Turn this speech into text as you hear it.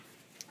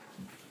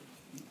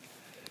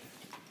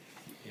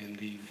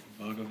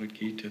Bhagavad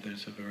Gita,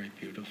 there's a very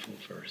beautiful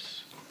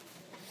verse.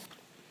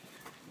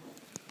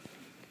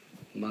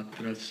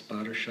 Matra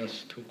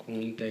sparashastu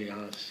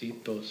kunteya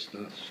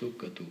sitosna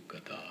sukha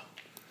dukkata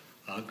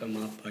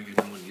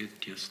agamapayano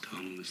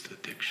nityastham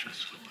statiksha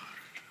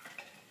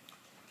svaparata.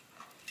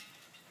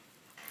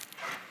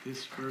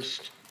 This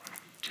verse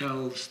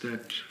tells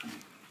that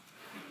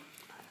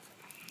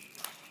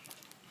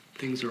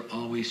things are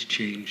always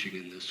changing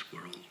in this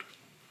world,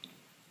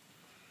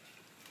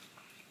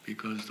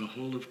 because the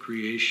whole of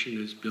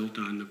creation is built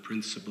on the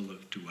principle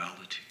of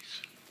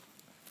dualities.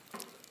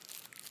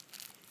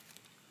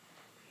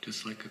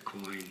 Just like a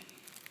coin,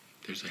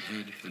 there's a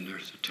head and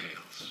there's a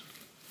tails.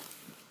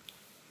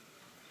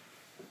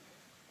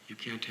 You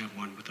can't have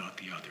one without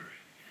the other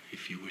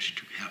if you wish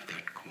to have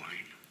that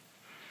coin.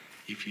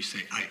 If you say,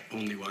 I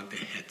only want the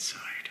head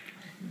side,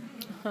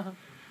 well,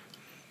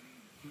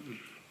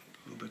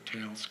 the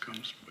tails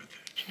comes with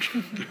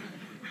it.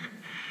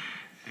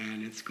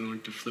 And it's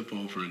going to flip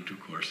over in due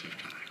course of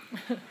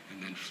time,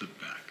 and then flip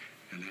back,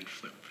 and then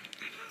flip.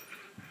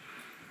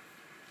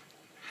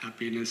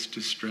 Happiness,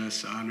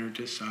 distress, honor,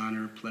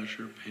 dishonor,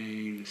 pleasure,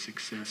 pain,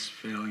 success,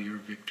 failure,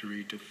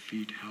 victory,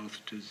 defeat, health,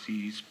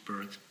 disease,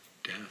 birth,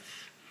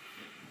 death.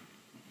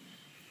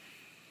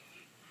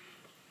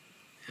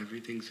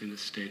 Everything's in a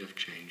state of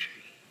changing.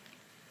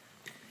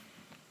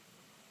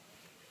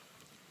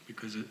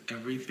 Because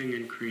everything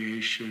in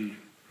creation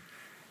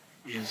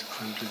is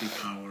under the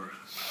power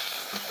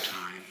of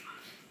time,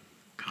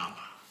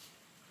 kala.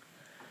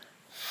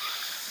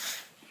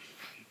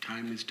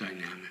 Time is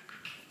dynamic.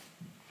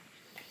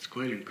 It's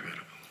quite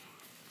incredible.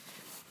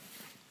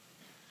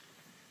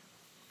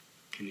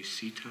 Can you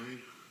see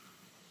time?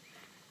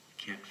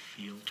 Can't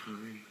feel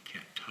time,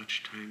 can't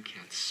touch time,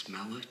 can't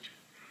smell it,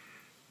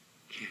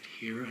 can't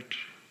hear it.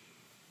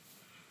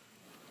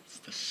 It's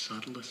the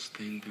subtlest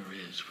thing there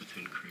is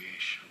within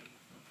creation.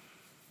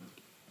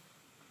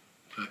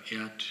 But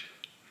yet,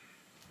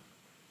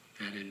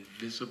 that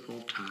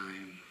invisible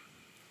time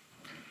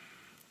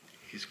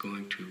is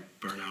going to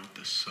burn out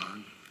the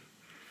sun,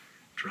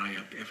 dry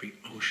up every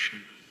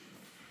ocean,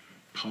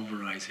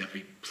 pulverize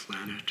every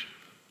planet.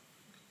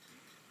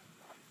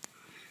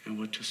 And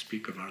what to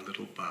speak of our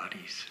little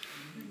bodies?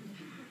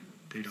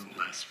 They don't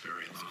last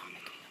very long.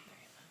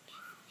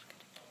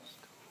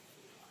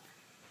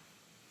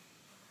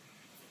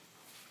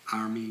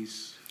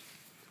 Armies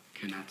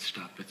cannot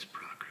stop its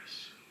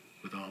progress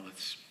with all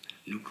its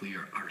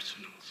nuclear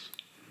arsenals.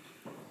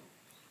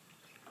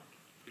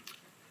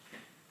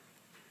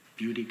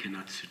 Beauty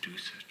cannot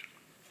seduce it.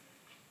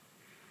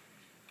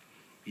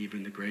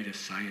 Even the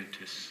greatest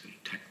scientists and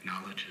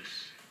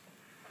technologists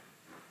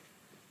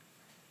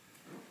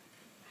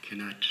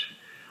cannot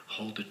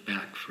hold it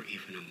back for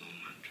even a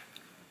moment.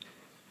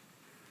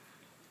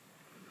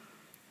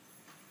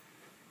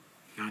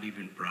 Not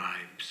even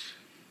bribes.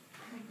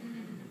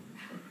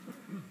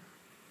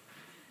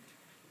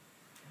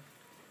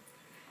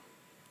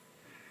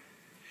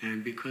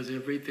 And because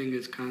everything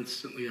is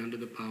constantly under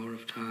the power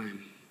of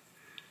time,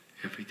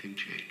 everything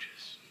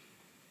changes.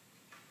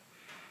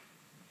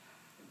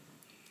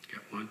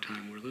 At one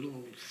time, we're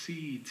little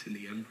seeds in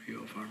the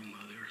embryo of our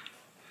mother,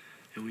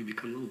 and we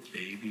become little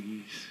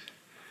babies,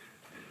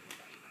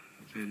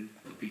 then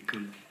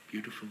become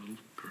beautiful little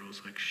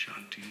girls like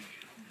Shanti,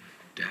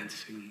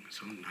 dancing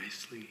so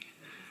nicely.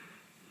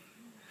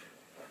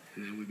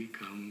 And then we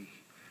become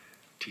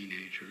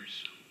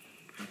teenagers.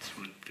 That's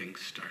when things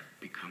start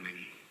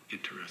becoming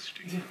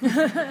interesting.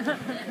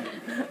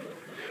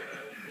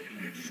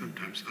 It's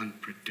sometimes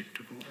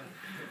unpredictable.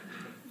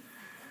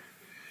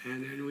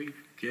 And then we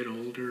get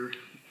older,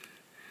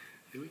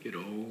 then we get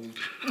old,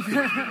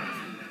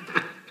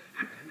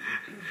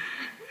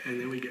 and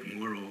then we get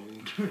more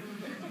old.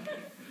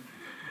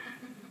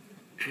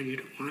 And you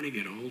don't want to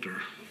get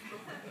older,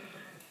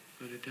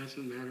 but it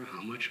doesn't matter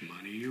how much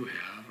money you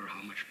have or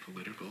how much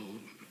political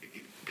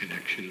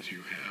connections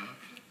you have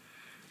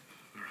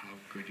or how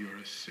good you're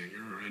a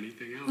singer or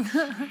anything else.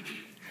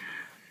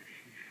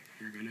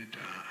 You're going to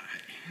die,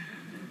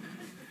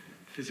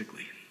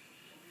 physically.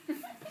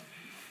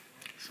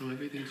 So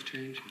everything's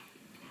changing.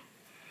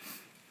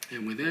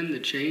 And within the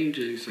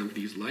changes of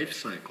these life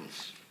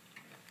cycles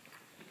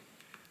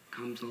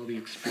comes all the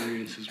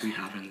experiences we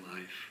have in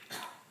life.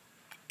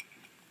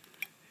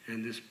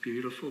 And this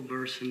beautiful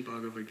verse in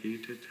Bhagavad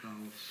Gita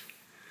tells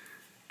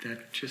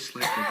that just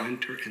like the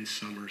winter and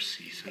summer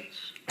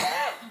seasons,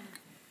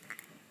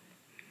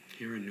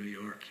 here in New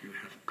York you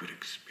have good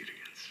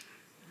experience.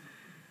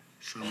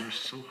 Summer's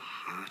so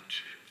hot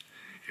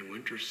and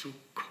winter's so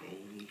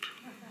cold.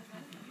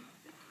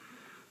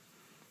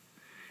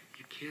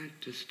 You can't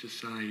just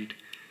decide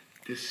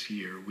this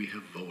year we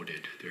have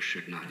voted there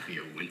should not be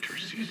a winter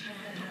season.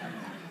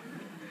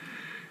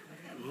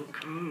 It will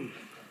come.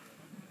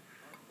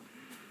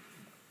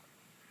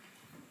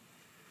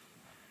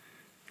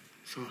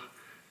 So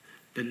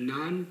the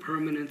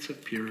non-permanence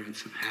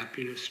appearance of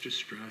happiness,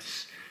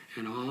 distress,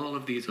 and all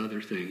of these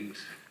other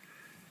things,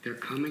 they're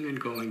coming and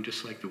going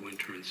just like the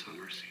winter and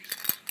summer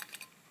seasons.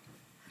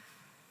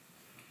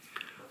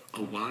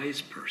 A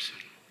wise person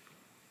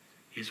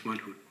is one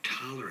who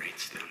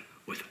tolerates them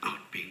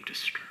without being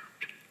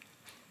disturbed.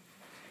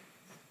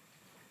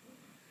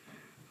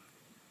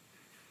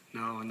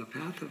 Now, on the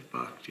path of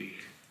bhakti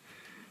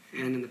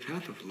and in the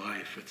path of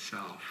life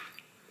itself,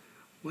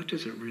 what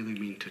does it really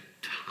mean to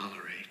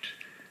tolerate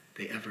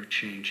the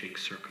ever-changing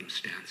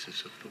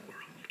circumstances of the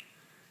world?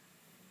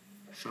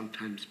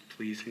 Sometimes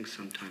pleasing,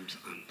 sometimes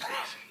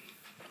unpleasing.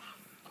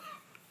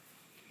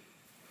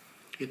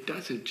 It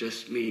doesn't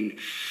just mean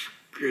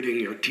gritting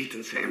your teeth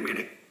and saying, I'm going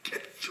to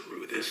get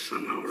through this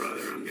somehow or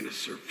other, I'm going to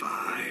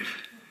survive.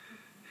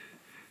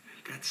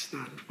 That's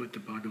not what the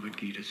Bhagavad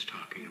Gita is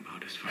talking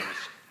about as far as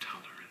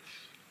tolerance.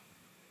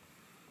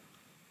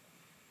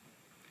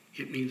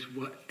 It means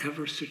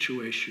whatever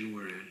situation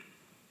we're in,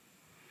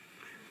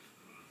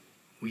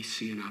 we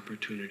see an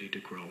opportunity to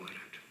grow in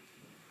it.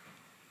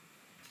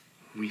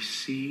 We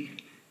see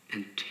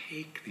and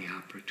take the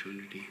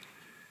opportunity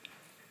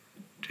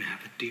to have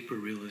a deeper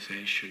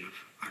realization of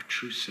our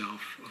true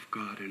self, of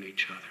God and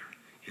each other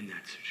in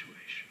that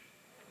situation.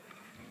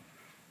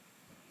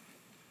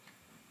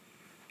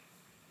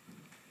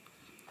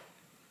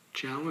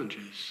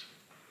 Challenges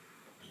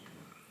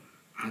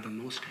are the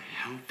most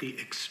healthy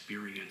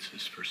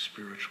experiences for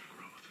spiritual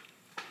growth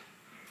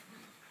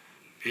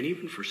and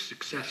even for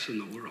success in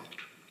the world.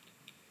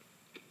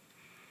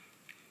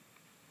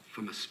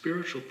 From a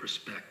spiritual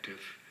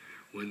perspective,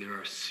 when there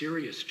are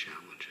serious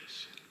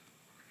challenges,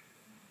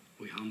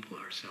 we humble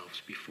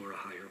ourselves before a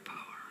higher power.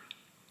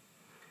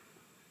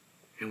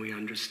 And we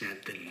understand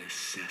the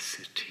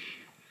necessity.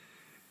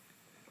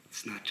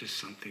 It's not just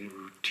something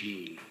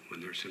routine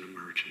when there's an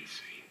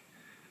emergency.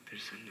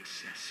 There's a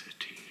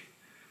necessity.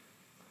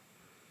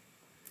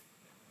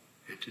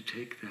 And to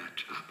take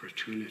that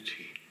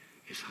opportunity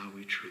is how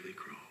we truly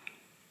grow.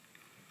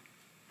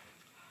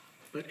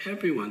 But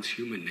everyone's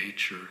human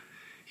nature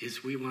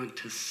is we want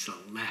to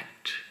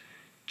select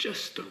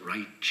just the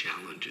right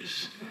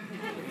challenges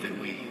that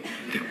we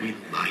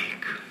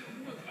like.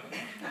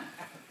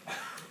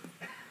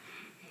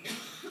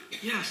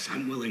 Yes,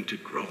 I'm willing to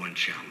grow in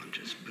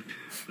challenges,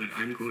 but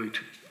I'm going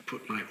to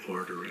put my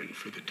order in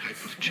for the type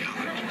of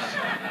challenges.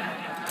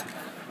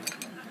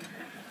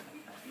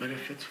 But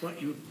if it's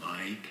what you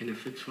like and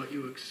if it's what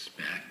you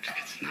expect,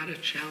 it's not a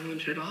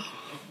challenge at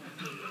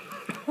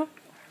all.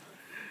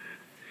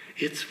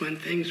 It's when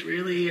things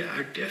really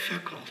are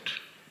difficult.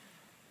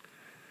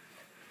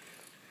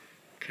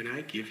 Can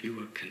I give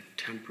you a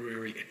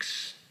contemporary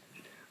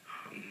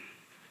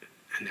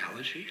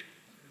analogy?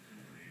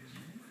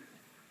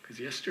 Because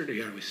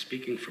yesterday I was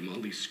speaking from all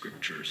these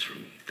scriptures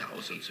from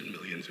thousands and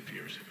millions of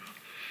years ago.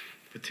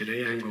 But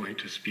today I'm going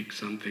to speak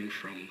something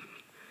from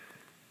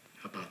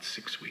about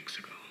 6 weeks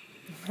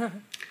ago.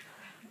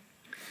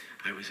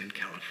 I was in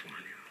California.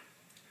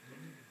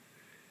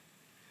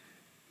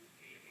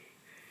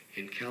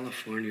 In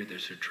California,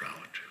 there's a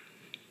drought.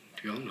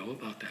 Do you all know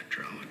about that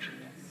drought?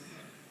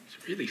 It's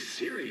a really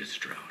serious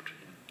drought.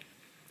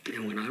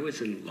 And when I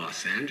was in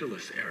Los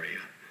Angeles area,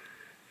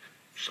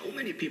 so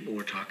many people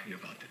were talking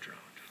about the drought.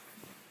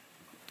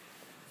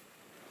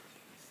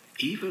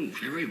 Even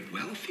very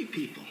wealthy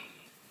people.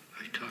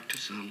 I talked to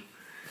some,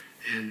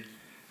 and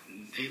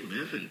they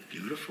live in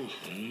beautiful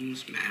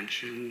homes,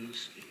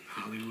 mansions,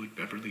 Hollywood,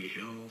 Beverly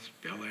Hills,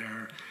 Bel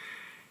Air,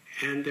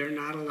 and they're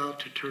not allowed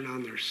to turn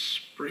on their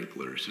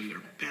sprinklers in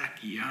their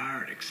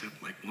backyard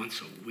except like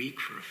once a week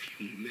for a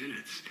few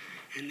minutes.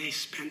 And they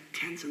spend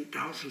tens and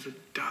thousands of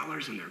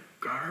dollars in their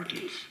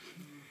gardens,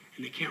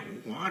 and they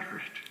can't water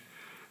it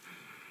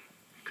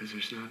because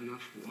there's not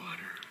enough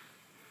water.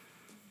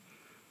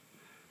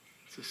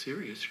 It's a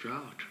serious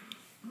drought.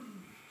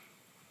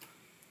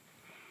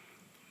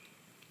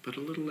 But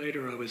a little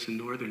later, I was in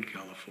Northern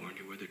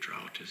California where the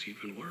drought is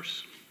even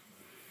worse.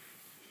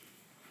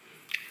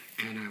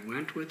 And I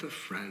went with a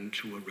friend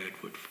to a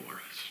redwood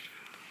forest.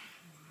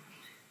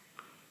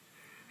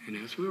 And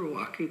as we were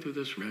walking through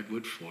this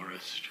redwood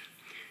forest,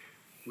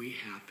 we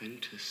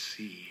happened to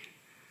see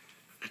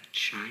a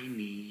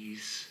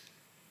Chinese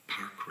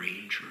park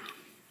ranger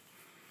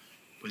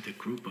with a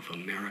group of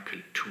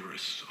American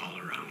tourists all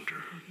around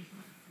her.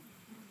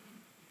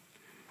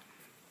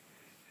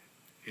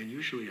 And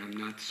usually I'm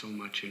not so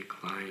much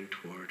inclined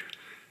toward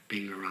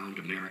being around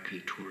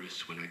American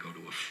tourists when I go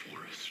to a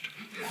forest.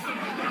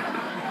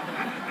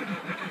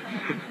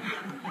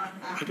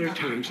 Other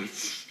times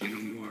it's,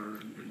 more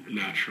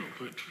natural,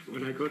 but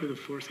when I go to the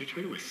forest, I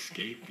try to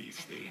escape these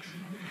things.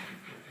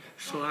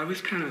 So I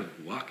was kind of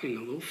walking a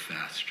little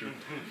faster.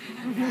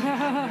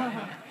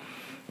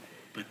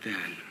 But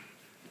then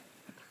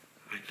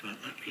I thought,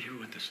 let me hear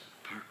what this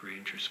park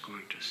ranger's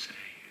going to say,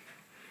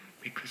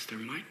 because there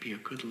might be a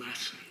good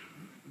lesson.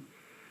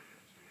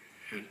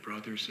 And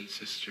brothers and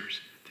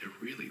sisters, there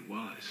really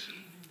was.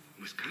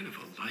 It was kind of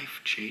a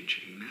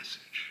life-changing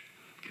message.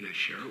 Can I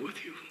share it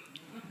with you?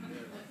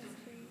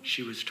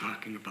 She was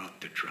talking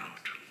about the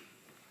drought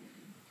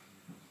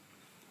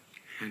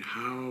and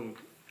how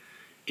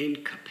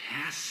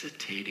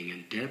incapacitating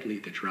and deadly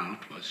the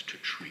drought was to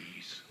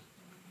trees.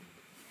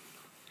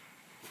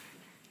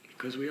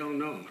 Because we all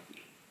know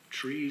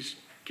trees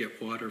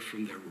get water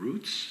from their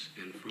roots,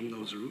 and from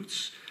those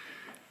roots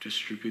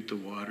distribute the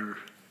water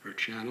or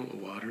channel the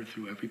water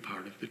through every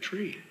part of the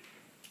tree.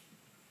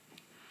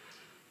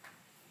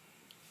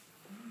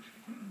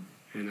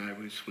 And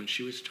when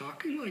she was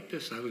talking like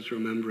this, I was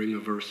remembering a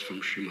verse from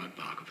Srimad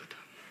Bhagavatam,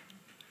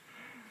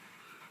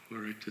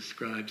 where it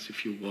describes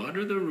if you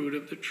water the root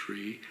of the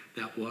tree,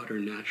 that water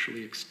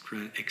naturally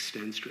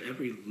extends to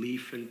every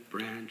leaf and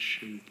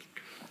branch and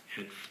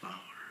flower.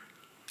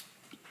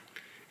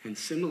 And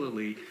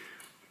similarly,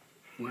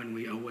 when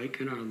we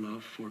awaken our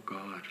love for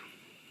God,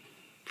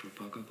 for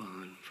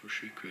Bhagavan, for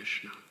Sri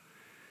Krishna,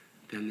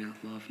 then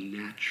that love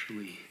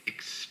naturally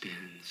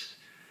extends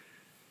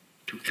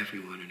to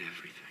everyone and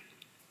everything.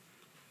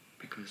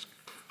 Because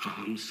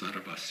aham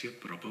sarvasya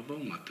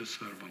prabhavo mata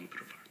sarvam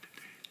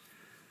pravartate.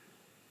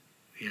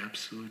 The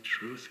absolute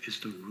truth is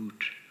the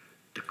root,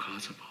 the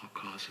cause of all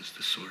causes,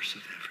 the source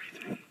of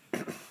everything.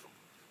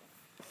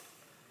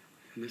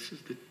 And this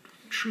is the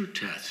true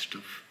test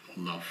of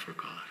love for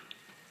God.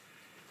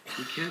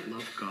 You can't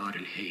love God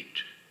and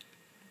hate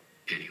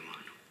anyone.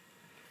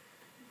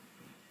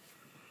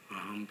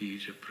 Aham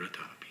bija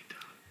pratapita.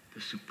 The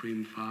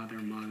Supreme Father,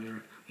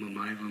 Mother,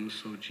 Mamaivam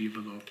so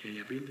jiva loke.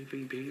 Every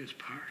living being is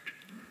part.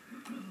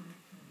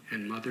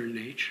 And Mother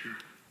Nature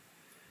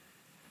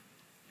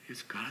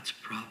is God's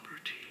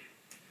property.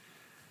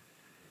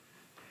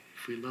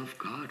 If we love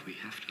God, we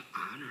have to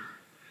honor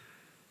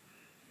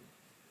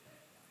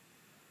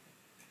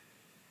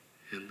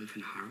and live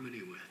in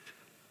harmony with.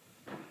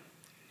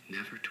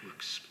 Never to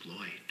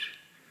exploit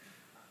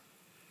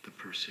the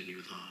person you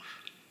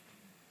love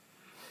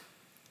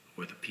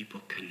or the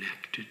people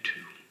connected to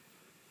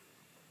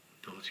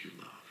those you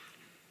love,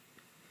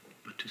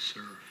 but to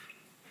serve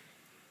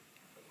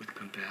with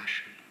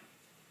compassion.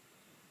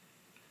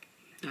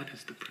 That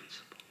is the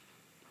principle.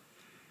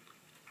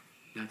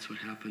 That's what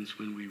happens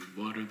when we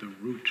water the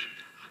root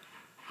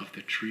of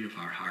the tree of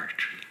our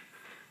heart.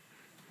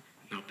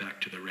 Now back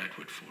to the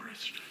redwood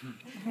forest.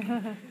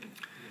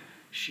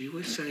 She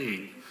was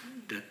saying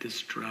that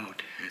this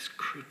drought has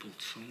crippled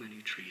so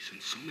many trees,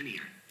 and so many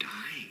are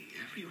dying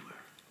everywhere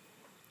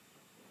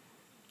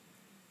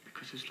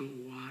because there's no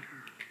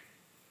water.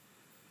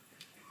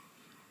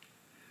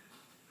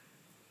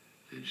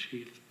 And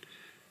she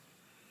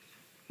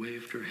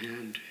waved her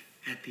hand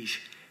at these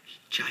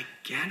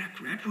gigantic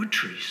redwood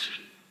trees.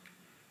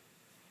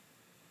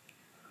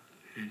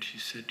 And she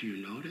said, do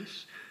you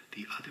notice?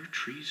 The other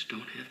trees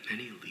don't have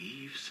many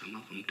leaves. Some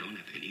of them don't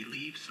have any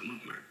leaves. Some of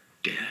them are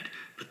dead.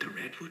 But the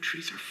redwood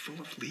trees are full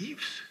of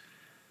leaves.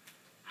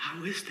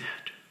 How is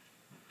that?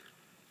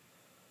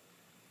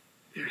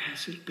 There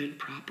hasn't been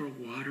proper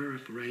water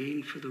of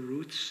rain for the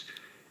roots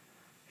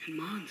in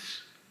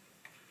months.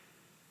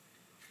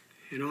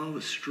 And all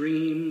the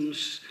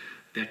streams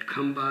that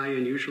come by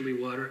and usually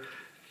water,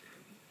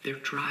 they're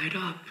dried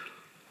up.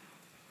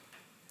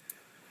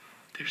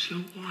 There's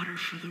no water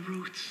for the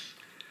roots.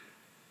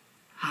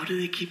 How do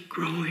they keep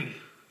growing?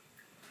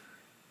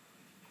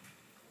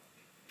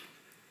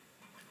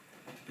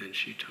 Then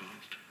she told,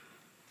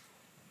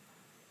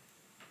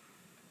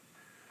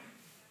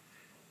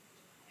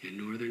 in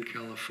Northern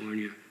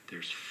California,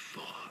 there's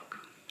fog.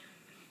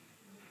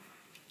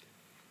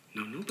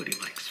 No, nobody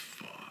likes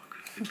fog.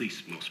 At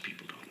least most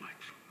people don't like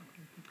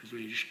fog. Because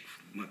when you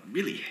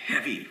really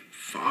heavy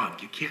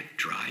fog, you can't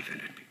drive in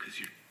it because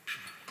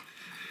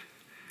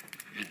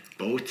and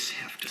boats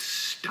have to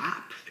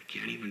stop. They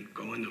can't even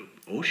go in the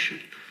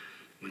ocean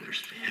when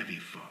there's heavy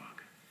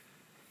fog.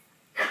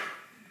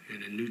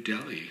 And in New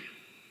Delhi,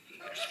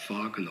 there's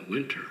fog in the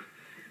winter,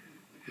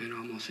 and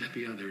almost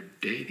every other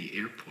day the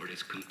airport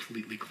is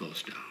completely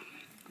closed down,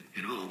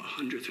 and all the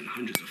hundreds and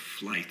hundreds of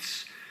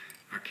flights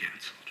are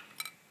canceled.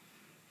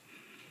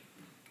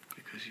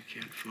 Because you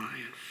can't fly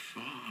in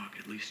fog,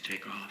 at least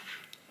take off.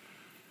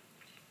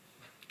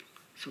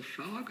 So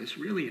fog is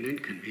really an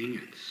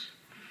inconvenience.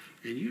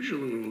 And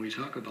usually when we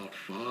talk about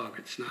fog,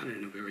 it's not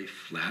in a very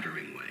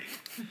flattering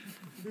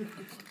way.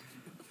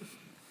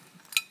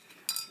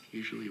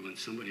 Usually when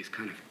somebody's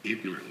kind of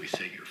ignorant, we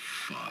say, you're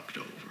fogged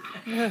over.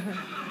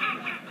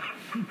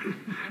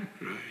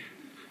 Right?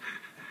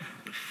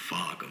 The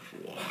fog of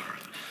war,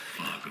 the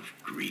fog of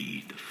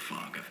greed, the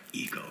fog of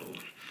ego.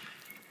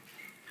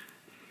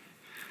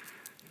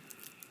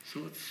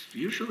 So it's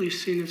usually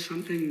seen as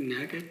something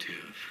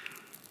negative.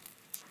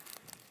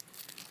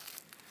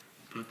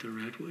 But the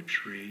redwood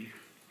tree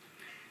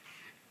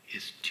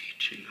is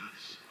teaching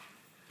us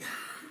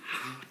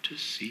how to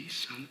see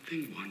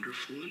something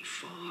wonderful in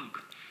fog.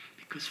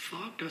 Because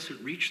fog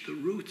doesn't reach the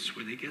roots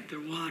where they get their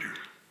water.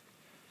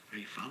 Are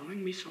you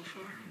following me so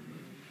far?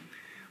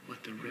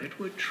 What the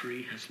redwood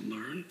tree has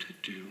learned to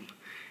do,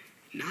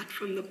 not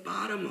from the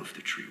bottom of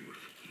the tree,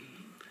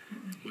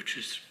 which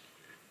is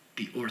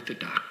the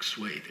orthodox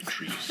way the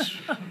trees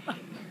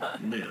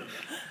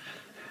live.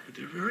 But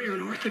they're very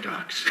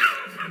unorthodox.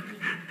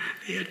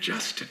 They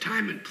adjust to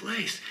time and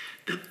place.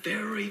 The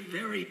very,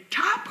 very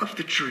top of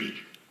the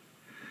tree,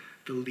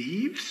 the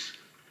leaves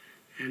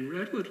And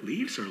redwood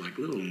leaves are like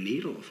little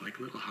needles, like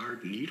little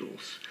hard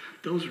needles.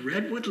 Those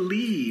redwood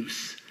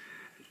leaves,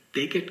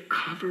 they get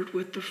covered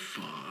with the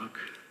fog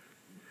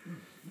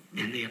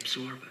and they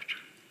absorb it.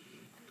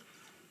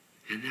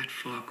 And that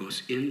fog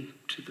goes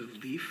into the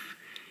leaf,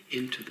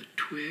 into the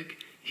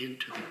twig,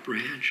 into the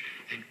branch,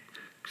 and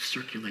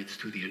circulates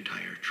through the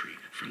entire tree,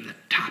 from the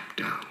top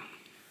down.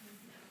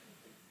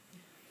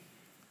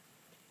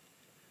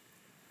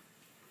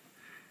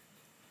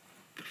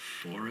 The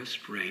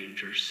forest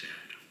ranger said,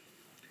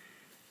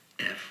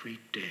 every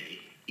day,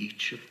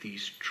 each of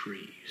these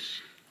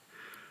trees,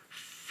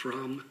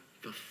 from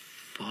the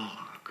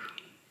fog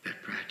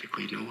that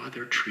practically no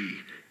other tree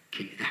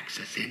can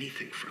access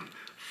anything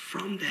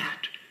from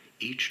that,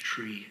 each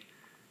tree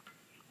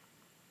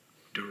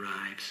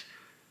derives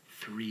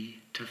 300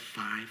 to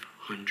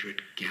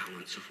 500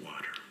 gallons of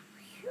water.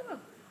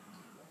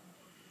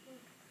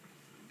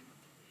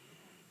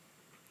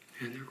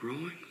 And they're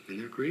growing, and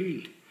they're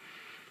green.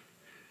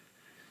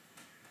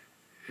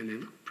 And they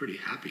look pretty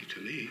happy to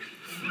me.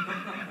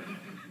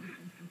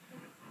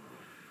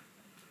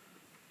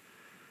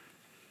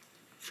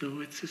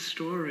 So it's a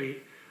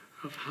story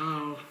of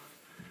how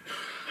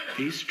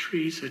these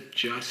trees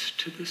adjust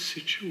to the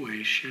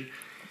situation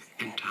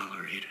and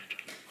tolerate it.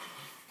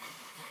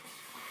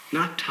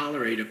 Not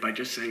tolerate it by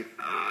just saying,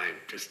 I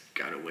just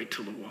gotta wait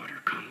till the water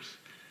comes.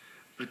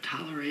 But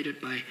tolerate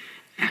it by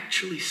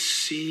actually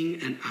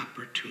seeing an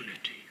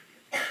opportunity.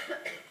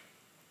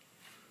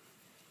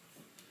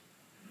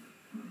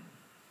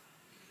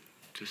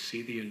 To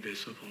see the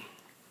invisible.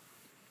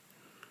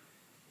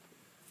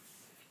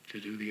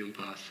 To do the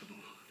impossible.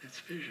 That's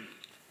vision.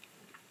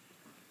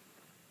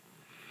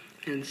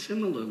 And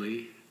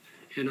similarly,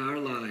 in our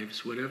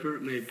lives, whatever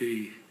it may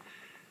be,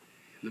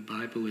 in the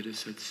Bible it is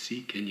said,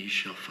 seek and ye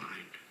shall find.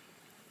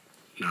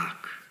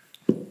 Knock,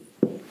 and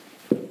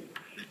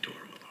the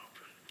door will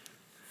open.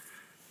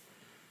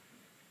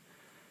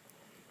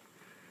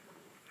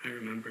 I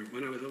remember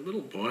when I was a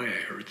little boy,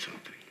 I heard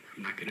something.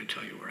 I'm not going to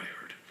tell you where I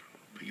heard it from,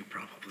 but you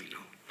probably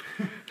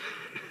know.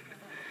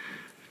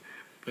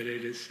 But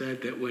it is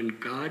said that when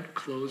God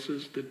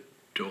closes the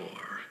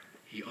door,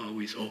 he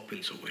always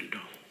opens a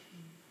window.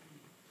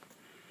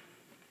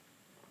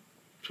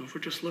 So if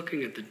we're just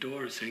looking at the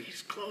door and saying,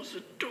 he's closed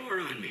the door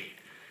on me,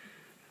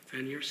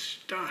 then you're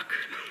stuck.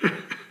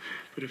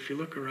 But if you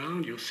look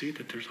around, you'll see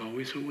that there's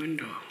always a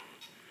window.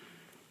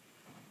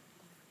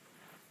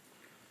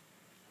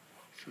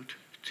 So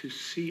to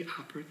see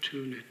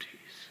opportunities.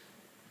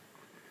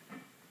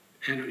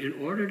 And in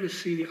order to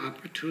see the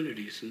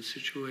opportunities in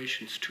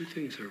situations, two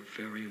things are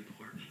very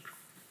important.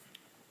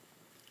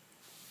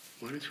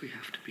 One is we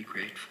have to be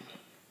grateful.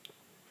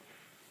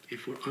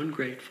 If we're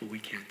ungrateful, we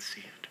can't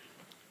see it.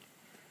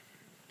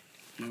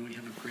 When we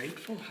have a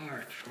grateful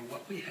heart for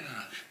what we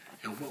have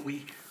and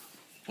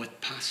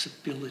what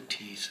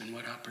possibilities and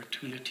what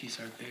opportunities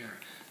are there,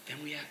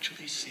 then we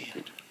actually see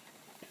it.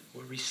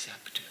 We're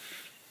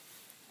receptive.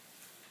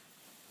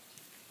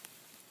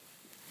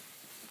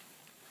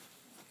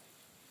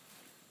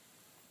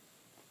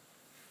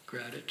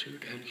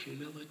 Gratitude and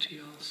humility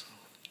also.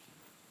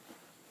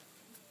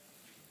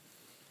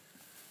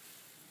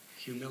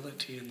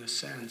 Humility in the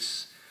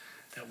sense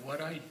that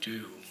what I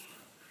do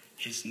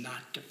is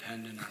not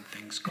dependent on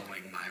things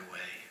going my way.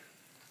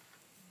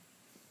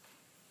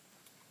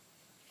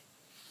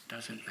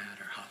 Doesn't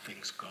matter how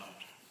things go.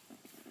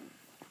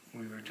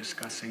 We were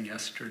discussing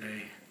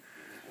yesterday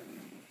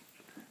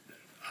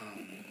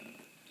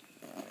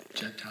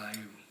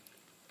Jatayu.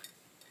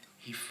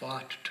 He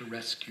fought to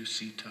rescue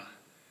Sita,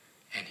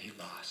 and he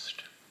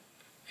lost,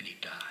 and he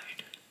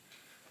died.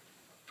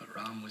 But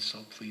Ram was so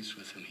pleased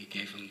with him, he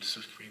gave him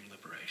supreme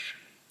liberation.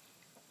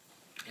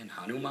 And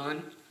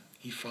Hanuman,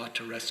 he fought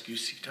to rescue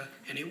Sita,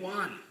 and he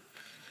won.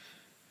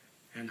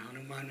 And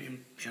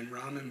Hanuman and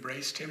Ram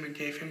embraced him and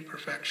gave him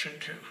perfection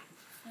too.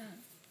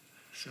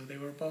 So they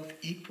were both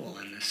equal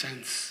in the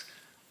sense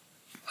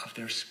of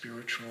their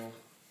spiritual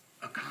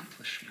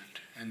accomplishment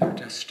and their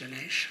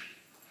destination.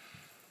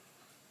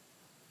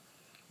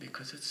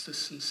 Because it's the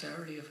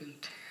sincerity of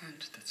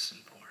intent that's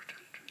important.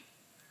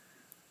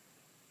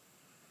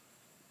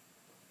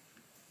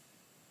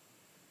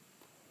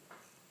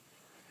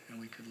 And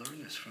we could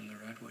learn this from the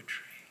redwood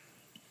tree.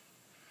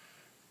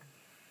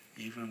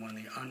 Even when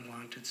the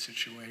unwanted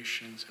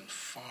situations and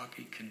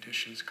foggy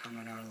conditions come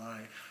in our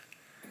life,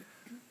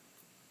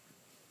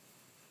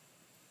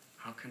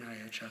 how can I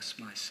adjust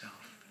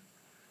myself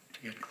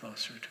to get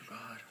closer to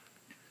God,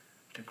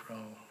 to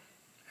grow,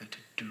 and to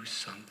do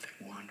something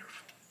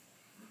wonderful?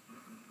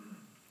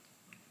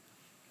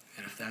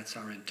 And if that's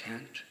our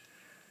intent,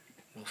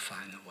 we'll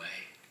find the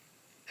way.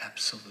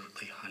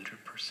 Absolutely,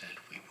 100%,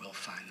 we will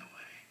find the way.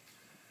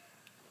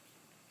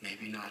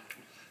 Maybe not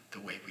the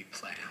way we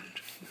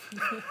planned.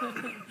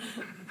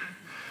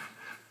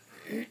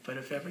 But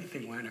if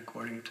everything went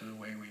according to the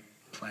way we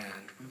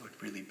planned, we would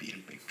really be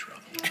in big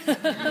trouble.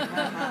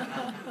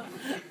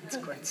 It's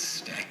quite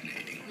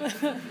stagnating.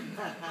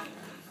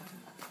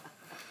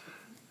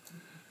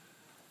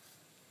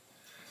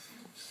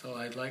 So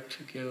I'd like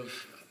to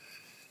give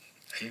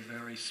a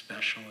very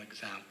special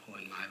example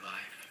in my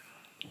life,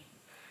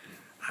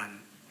 on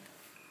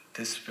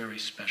this very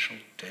special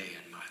day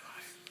in my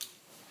life.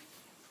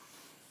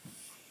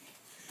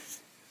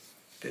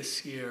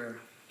 This year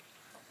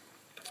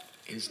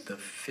is the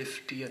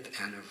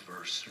 50th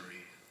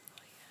anniversary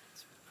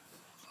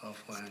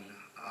of when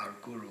our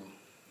Guru,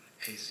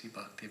 A.C.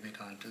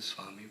 Bhaktivedanta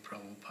Swami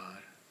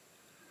Prabhupada,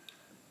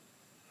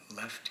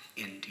 left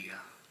India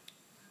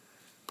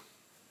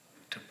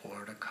to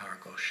board a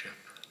cargo ship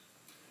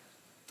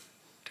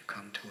to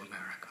come to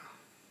America.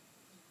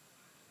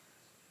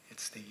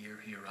 It's the year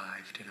he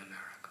arrived in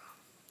America.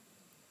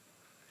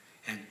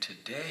 And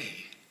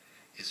today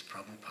is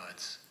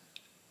Prabhupada's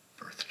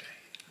birthday.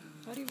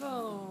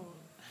 Haribo.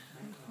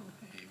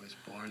 He was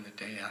born the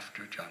day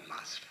after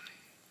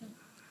Janmashtami.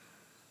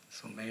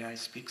 So may I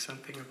speak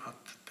something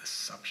about the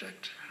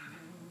subject?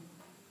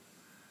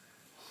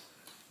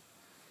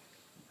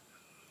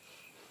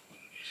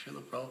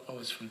 Srila Prabhupada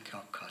was from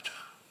Calcutta.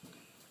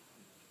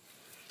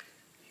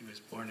 He was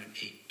born in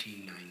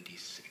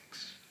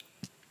 1896.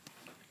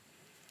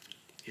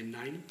 In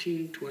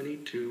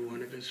 1922,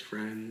 one of his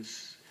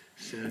friends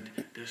said,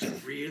 "There's a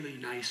really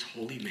nice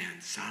holy man,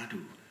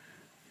 sadhu,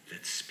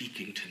 that's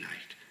speaking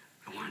tonight.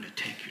 I want to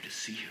take you to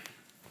see him."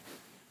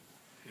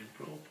 And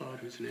Prabhupada,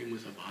 whose name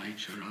was Abhay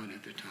Charan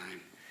at the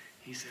time,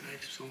 he said,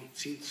 "I've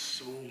seen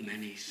so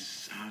many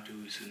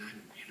sadhus, and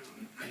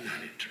I'm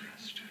not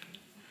interested."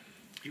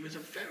 He was a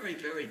very,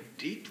 very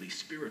deeply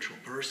spiritual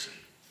person.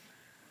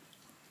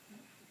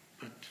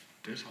 But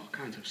there's all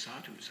kinds of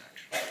sadhus,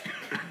 actually.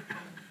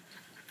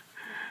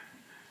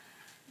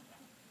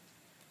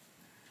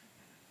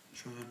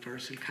 So the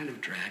person kind of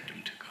dragged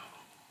him to go.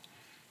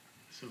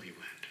 So he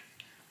went.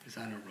 He was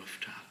on a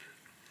rooftop.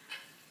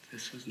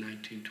 This was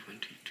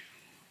 1922.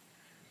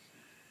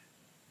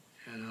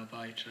 And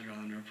Abhay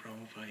Charan or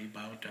Prabhupada, he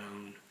bowed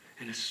down.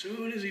 And as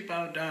soon as he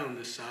bowed down,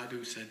 the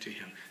sadhu said to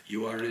him,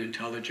 "You are an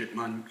intelligent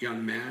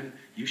young man.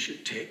 You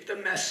should take the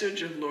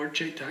message of Lord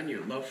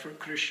Chaitanya, love for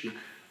Krishna,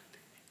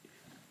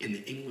 in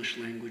the English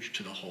language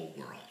to the whole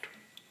world."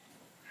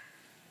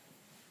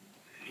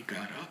 And he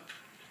got up,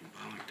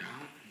 bowing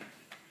down.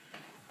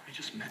 I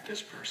just met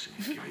this person.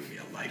 He's giving me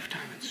a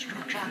lifetime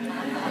instruction.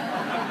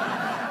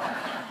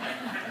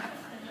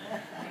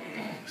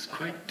 It's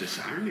quite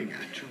disarming,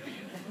 actually.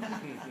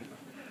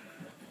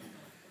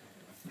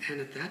 And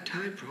at that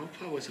time,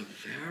 Prabhupada was a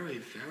very,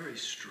 very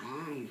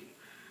strong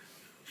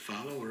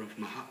follower of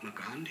Mahatma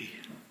Gandhi.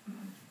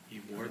 He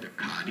wore the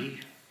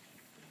khadi.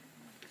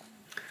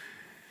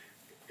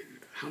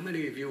 How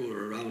many of you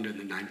were around in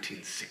the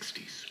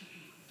 1960s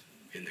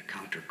in the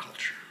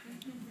counterculture?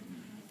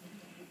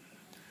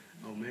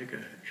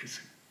 Omega is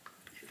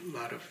a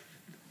lot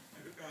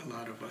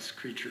of us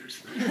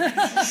creatures.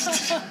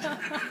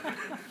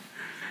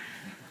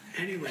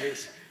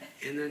 Anyways,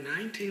 in the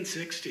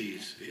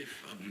 1960s,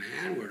 if a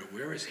man were to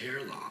wear his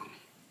hair long,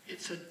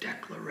 it's a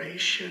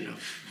declaration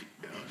of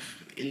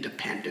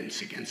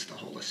independence against the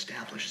whole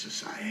established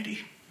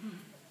society.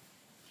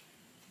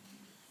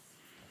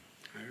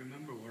 I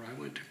remember where I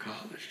went to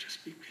college, just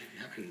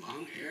having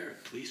long hair,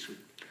 police would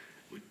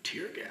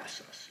tear gas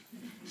us,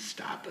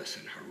 stop us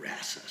and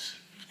harass us,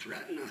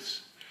 threaten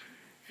us.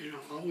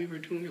 All we were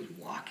doing was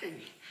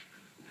walking.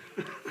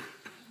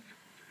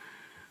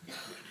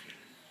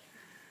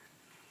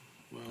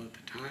 Well, at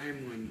the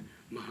time when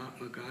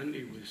Mahatma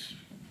Gandhi was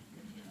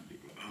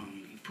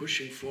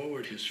pushing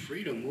forward his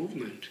freedom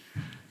movement,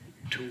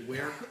 to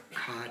wear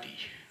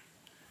khadi,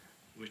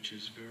 which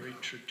is very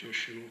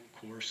traditional,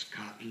 coarse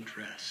cotton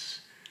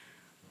dress,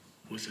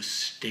 was a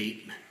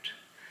statement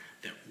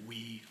that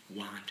we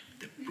want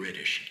the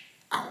British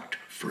out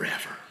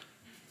forever.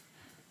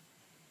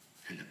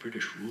 And the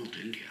British ruled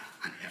India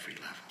on every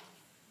level.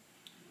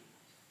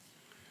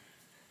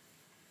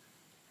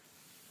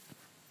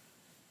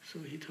 So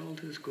he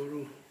told his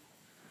guru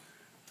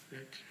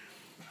that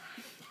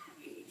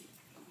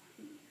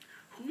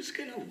who's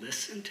going to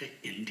listen to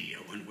India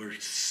when we're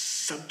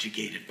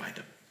subjugated by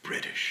the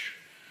British?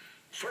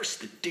 First,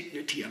 the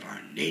dignity of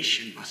our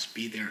nation must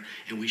be there,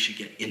 and we should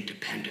get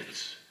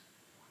independence.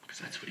 Because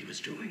that's what he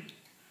was doing.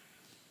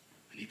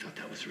 And he thought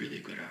that was really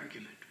a good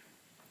argument.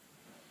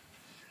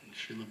 And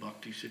Srila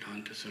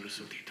Bhaktisiddhanta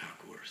Saraswati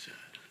Thakur said,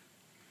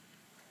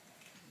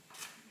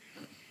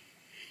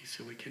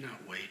 so we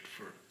cannot wait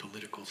for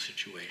political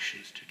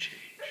situations to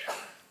change.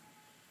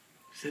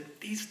 He said,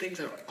 these things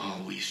are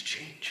always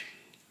changing.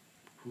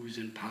 Who's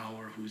in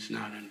power, who's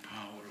not in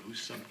power,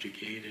 who's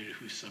subjugated,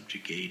 who's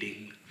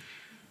subjugating.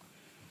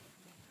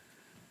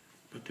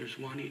 But there's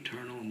one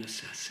eternal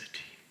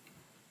necessity,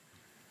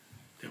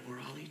 that we're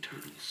all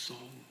eternal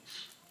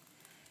souls.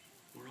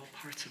 We're all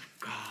parts of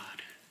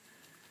God.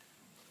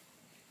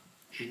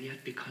 And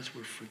yet, because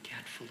we're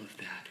forgetful of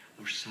that,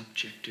 we're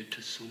subjected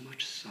to so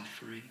much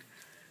suffering,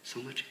 so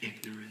much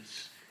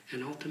ignorance,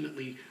 and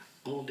ultimately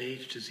old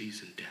age,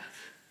 disease, and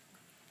death.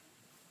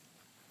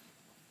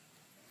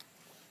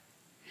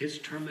 His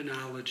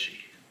terminology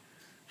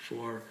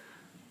for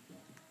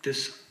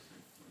this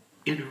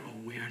inner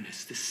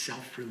awareness, this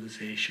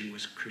self-realization,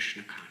 was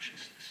Krishna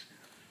consciousness.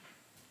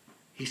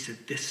 He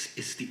said, this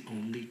is the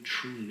only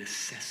true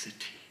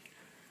necessity.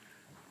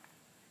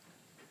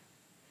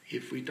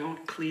 If we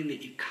don't clean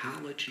the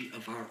ecology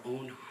of our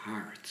own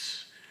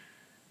hearts,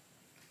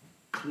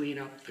 clean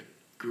up the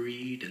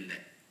greed and the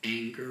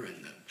anger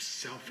and the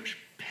selfish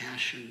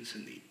passions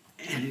and the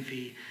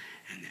envy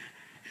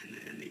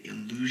and the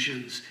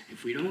illusions,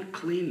 if we don't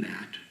clean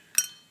that,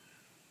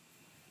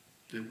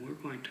 then we're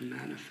going to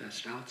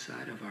manifest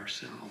outside of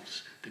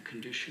ourselves the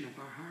condition of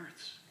our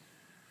hearts.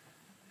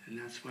 And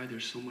that's why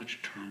there's so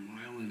much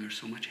turmoil, and there's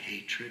so much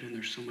hatred, and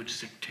there's so much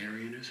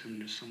sectarianism,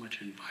 and there's so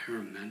much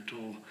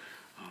environmental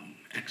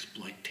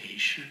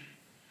exploitation.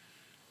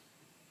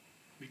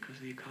 Because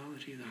the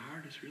ecology of the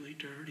heart is really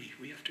dirty.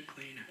 We have to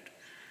clean it.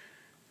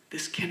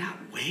 This cannot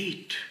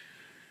wait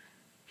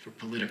for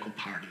political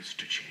parties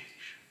to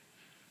change.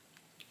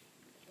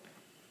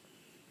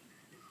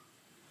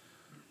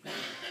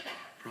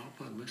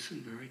 Prabhupada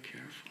listened very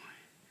carefully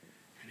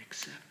and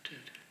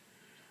accepted.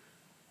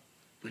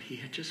 But he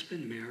had just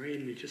been married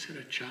and he just had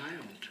a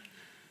child.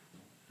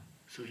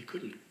 So he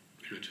couldn't,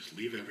 just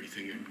leave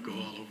everything and go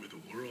all over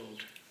the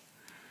world.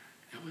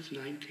 That was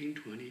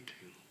 1922.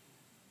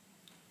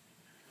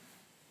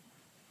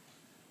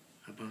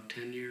 About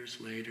 10 years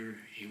later,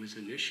 he was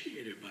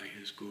initiated by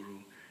his guru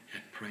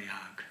at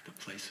Prayag, the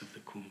place of the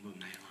Kumbh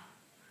Mela.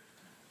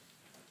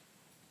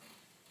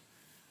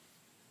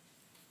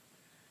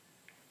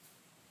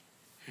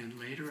 And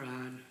later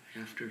on,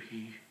 after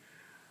he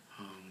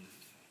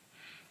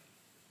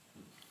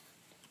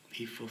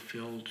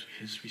fulfilled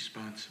his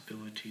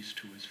responsibilities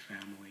to his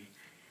family,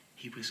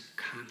 he was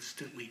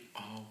constantly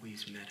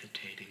always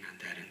meditating on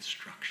that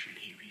instruction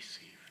he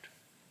received,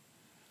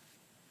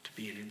 to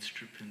be an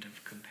instrument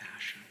of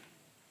compassion,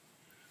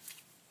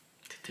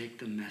 to take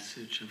the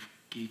message of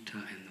Gita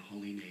and the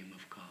holy name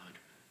of God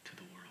to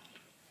the world.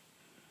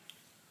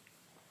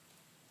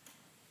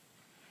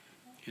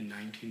 In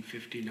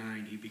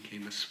 1959, he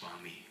became a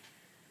Swami,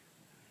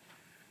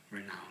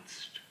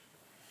 renounced.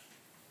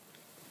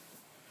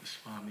 The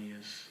Swami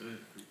is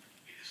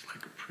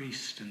like a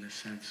priest in the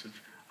sense of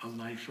a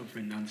life of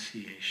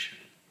renunciation,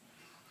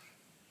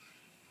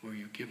 where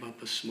you give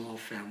up a small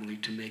family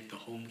to make the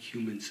whole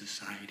human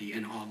society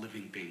and all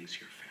living beings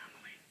your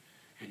family.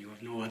 And you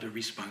have no other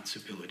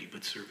responsibility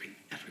but serving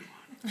everyone.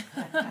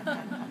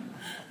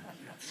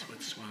 That's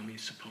what Swami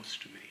is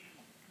supposed to mean.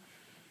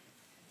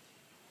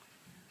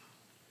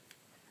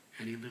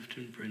 And he lived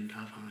in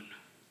Vrindavan,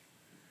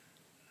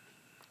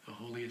 the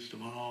holiest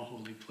of all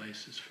holy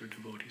places for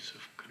devotees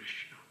of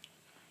Krishna,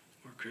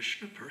 where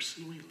Krishna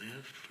personally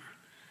lived for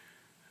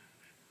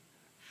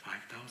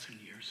 5,000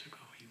 years ago.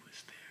 He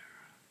was there.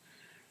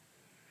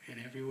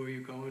 And everywhere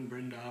you go in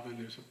Vrindavan,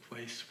 there's a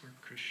place where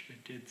Krishna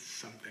did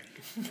something.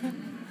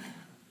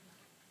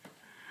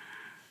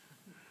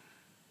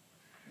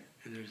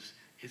 And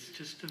it's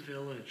just a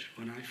village.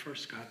 When I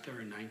first got there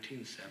in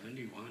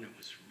 1971, it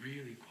was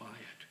really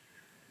quiet.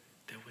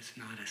 There was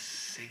not a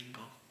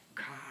single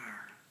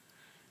car.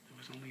 There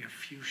was only a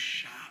few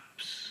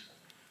shops.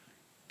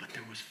 But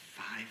there was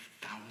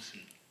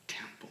 5,000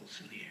 temples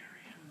in the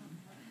area.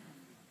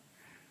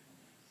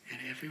 And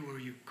everywhere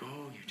you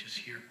go, you just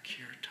hear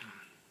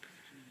kirtan.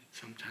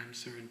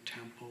 Sometimes they're in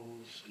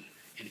temples and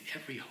in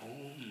every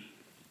home.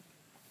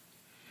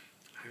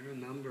 I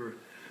remember,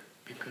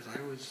 because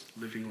I was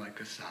living like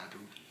a sadhu,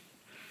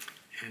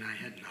 and I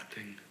had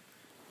nothing,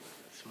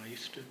 so I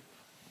used to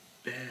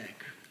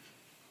beg.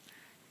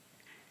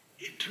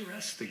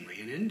 Interestingly,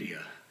 in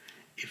India,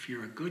 if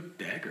you're a good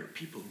beggar,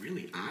 people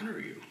really honor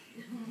you.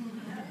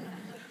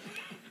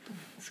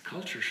 It's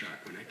culture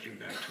shock when I came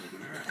back to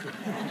America.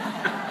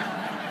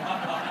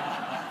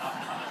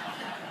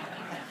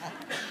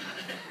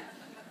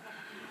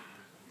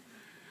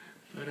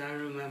 But I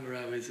remember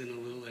I was in a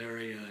little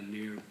area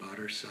near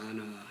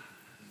Badarsana.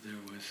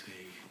 There was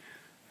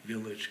a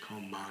village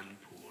called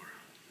Manpur.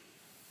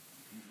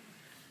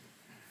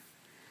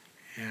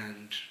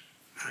 And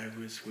I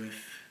was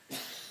with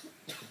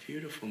a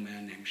beautiful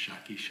man named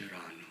Shaki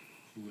Sharanu,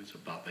 who was a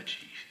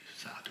Babaji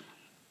sadhu.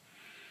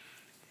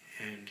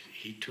 And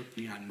he took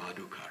me on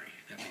Madhukari,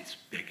 that means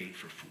begging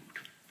for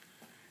food.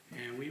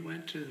 And we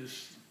went to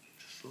this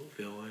little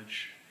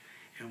village,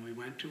 and we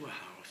went to a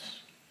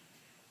house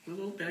with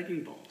little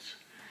begging bowls.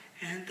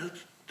 And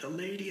the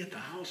lady at the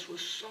house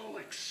was so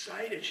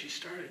excited, she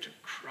started to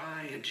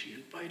cry, and she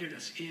invited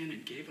us in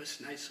and gave us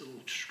nice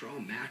little straw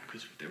mat,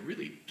 because they're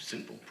really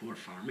simple, poor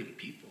farming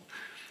people.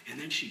 And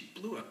then she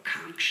blew a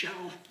conch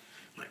shell,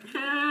 like,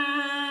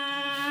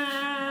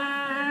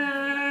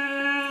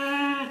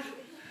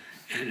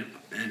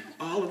 and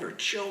all of her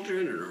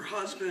children and her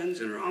husbands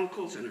and her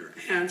uncles and her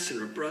aunts and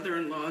her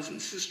brother-in-laws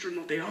and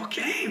sister-in-law, they all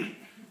came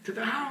to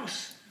the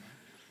house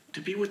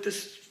to be with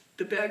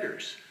the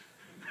beggars.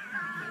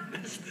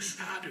 That's the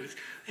sadhus.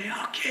 They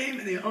all came,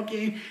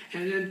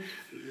 and then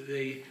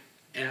they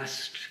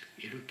asked,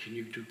 can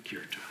you do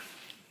kirtan?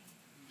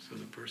 So So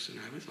the person,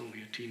 I was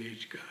only a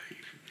teenage guy,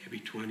 maybe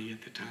 20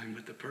 at the time,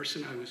 but the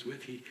person I was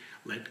with, he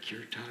led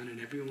kirtan and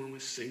everyone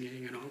was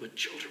singing and all the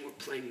children were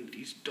playing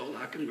these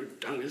dholak and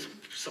mridangas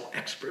so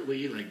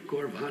expertly, like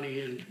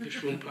Gaurvani and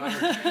Vishwampar,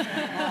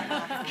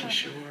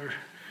 Kishore,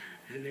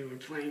 and they were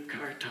playing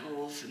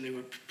kartals and it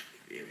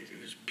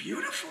was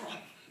beautiful.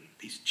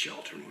 These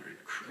children were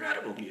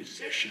incredible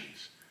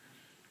musicians.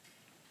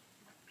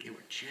 They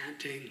were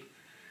chanting.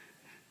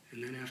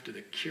 And then after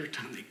the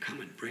kirtan, they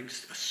come and bring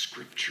a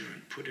scripture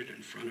and put it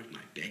in front of my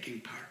begging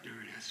partner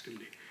and ask him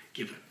to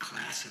give a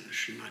class on the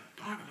Srimad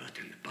Bhagavat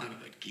and the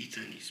Bhagavad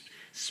Gita, and he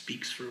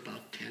speaks for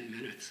about 10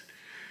 minutes.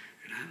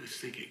 And I was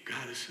thinking,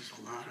 God, this is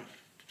a lot of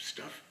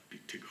stuff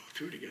to go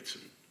through to get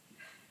some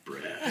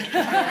bread.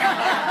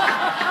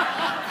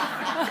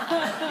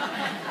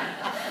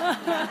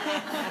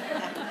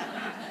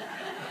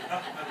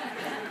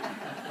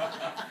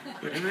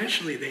 But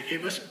eventually they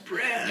gave us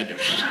bread.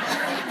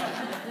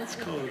 It's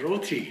called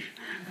roti,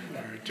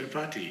 or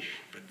chapati,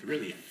 but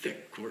really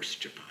thick, coarse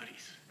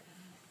chapatis.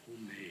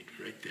 Homemade,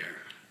 right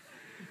there.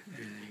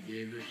 And they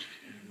gave it,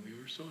 and we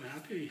were so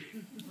happy.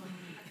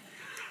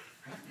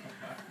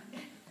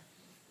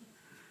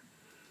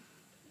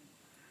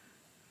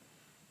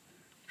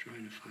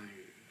 Trying to find,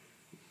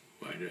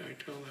 why did I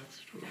tell that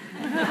story?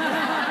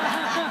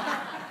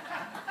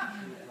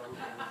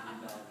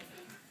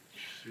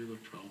 Srila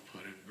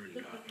Prabhupada in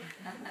Vrindavan.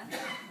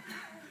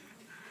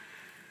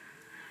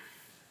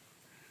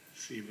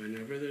 See,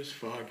 whenever there's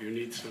fog, you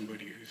need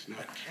somebody who's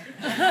not,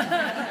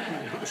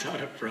 who knows how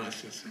to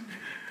process it.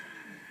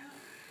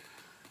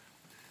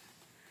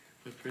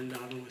 But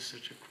Vrindavan was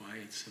such a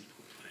quiet,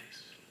 simple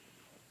place.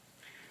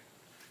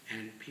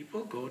 And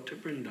people go to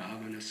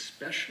Vrindavan,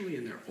 especially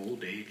in their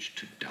old age,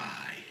 to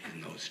die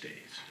in those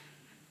days.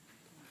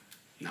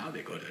 Now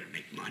they go there to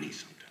make money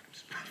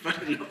sometimes.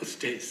 But in those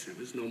days, there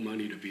was no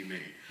money to be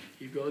made.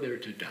 You go there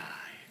to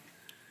die.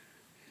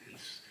 And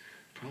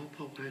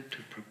Prabhupada went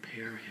to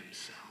prepare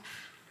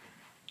himself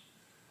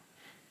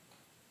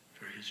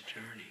for his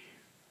journey.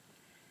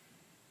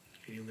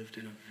 And he lived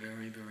in a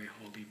very, very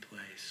holy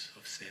place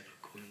of Seva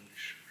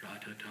Kunj,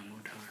 Radha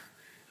Damodar,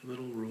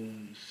 little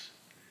rooms.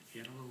 He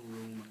had a little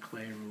room, a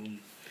clay room.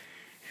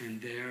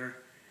 And there,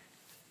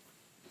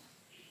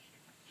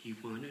 he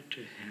wanted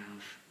to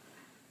have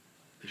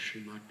the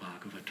Srimad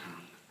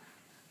Bhagavatam,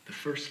 the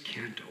first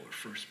canto or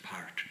first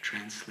part,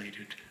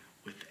 translated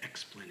with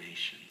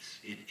explanations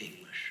in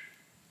English.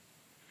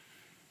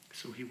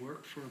 So he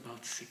worked for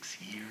about 6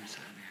 years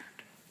on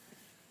that.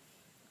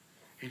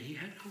 And he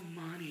had no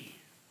money.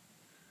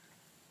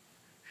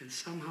 And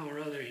somehow or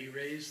other he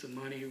raised the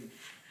money.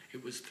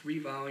 It was 3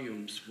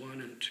 volumes,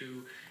 1 and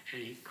 2,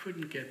 and he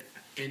couldn't get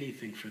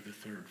anything for the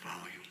 3rd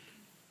volume.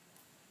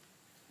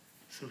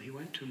 So he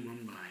went to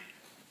Mumbai,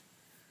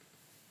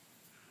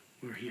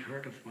 where he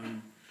heard of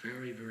one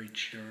very, very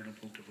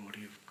charitable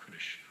devotee of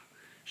Krishna.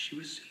 She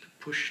was in the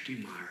Pushti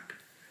Marg,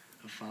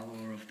 a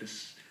follower of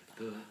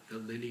the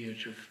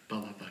lineage of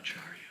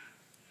Ballabhacharya.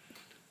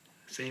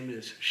 Same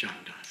as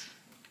Shandas.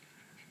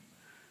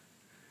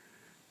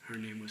 Her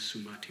name was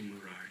Sumati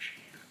Murarji.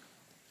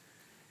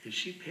 And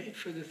she paid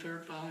for the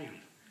 3rd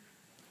volume.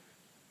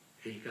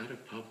 And he got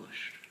it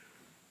published.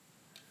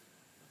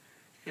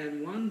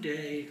 And one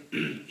day,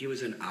 he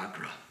was in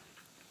Agra,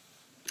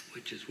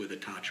 which is where the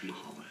Taj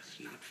Mahal is,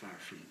 not far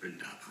from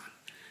Vrindavan.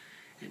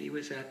 And he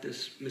was at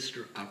this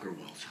Mr.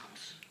 Agarwal's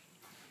house.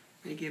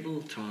 And he gave a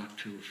little talk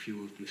to a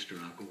few of Mr.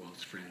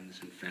 Agarwal's friends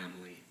and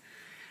family.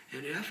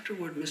 And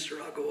afterward,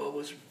 Mr. Agarwal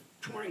was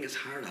pouring his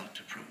heart out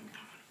to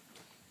Prabhupada.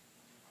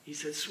 He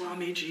said,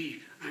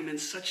 Swamiji, I'm in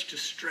such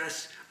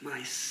distress.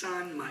 My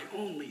son, my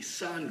only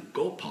son,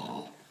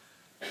 Gopal,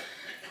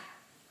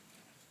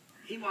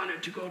 he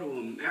wanted to go to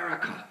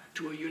America,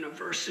 to a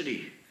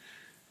university,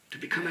 to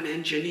become an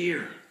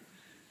engineer.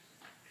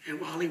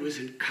 And while he was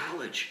in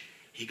college,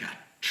 he got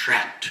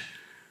trapped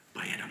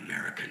by an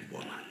American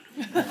woman.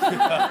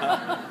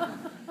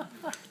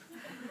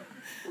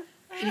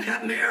 And he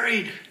got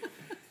married.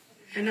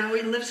 And now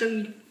he lives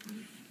in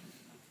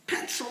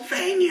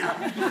Pennsylvania.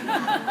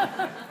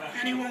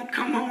 And he won't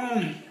come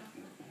home.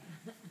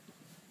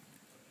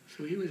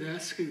 So he was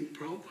asking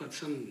Prabhupada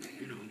some,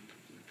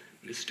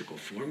 mystical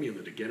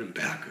formula to get him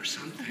back or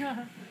something.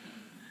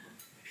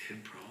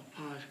 And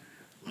Prabhupada,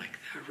 like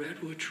that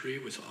redwood tree,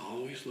 was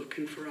always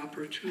looking for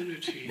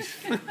opportunities.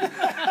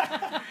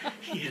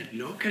 He had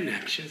no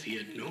connections, he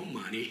had no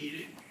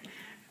money,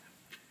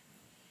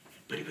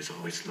 but he was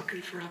always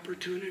looking for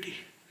opportunity.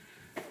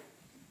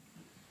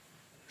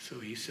 So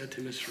he said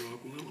to Mr.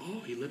 Agarwal,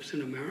 oh, he lives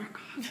in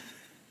America.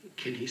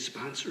 Can he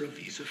sponsor a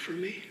visa for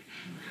me?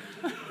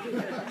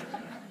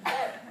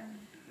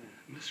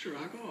 Mr.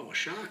 Agarwal was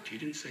shocked. He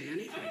didn't say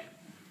anything.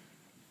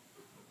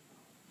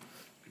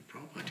 And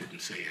Prabhupada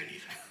didn't say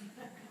anything.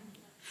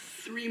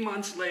 3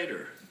 months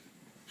later,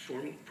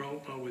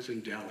 Prabhupada was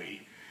in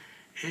Delhi,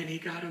 and he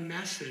got a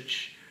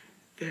message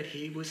that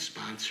he was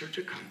sponsored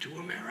to come to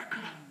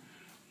America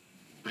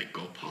by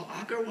Gopal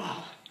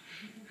Agarwal.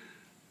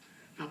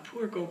 Now,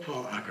 poor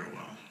Gopal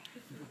Agarwal.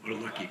 What a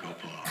lucky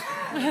Gopal.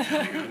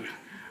 depending on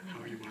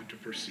how you want to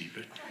perceive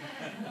it.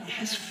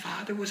 His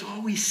father was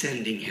always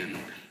sending him,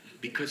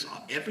 because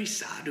every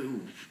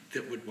sadhu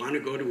that would want to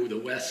go to the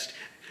West,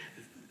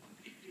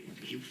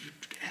 he would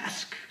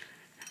ask.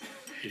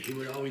 And he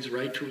would always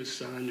write to his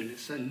son, and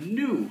his son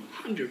knew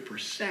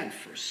 100%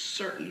 for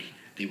certain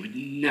they would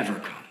never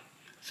come.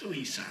 So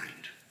he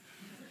signed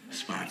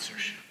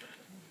sponsorship.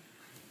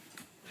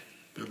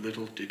 But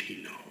little did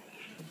he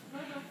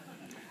know.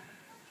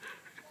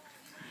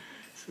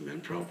 So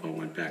then Prabhupada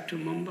went back to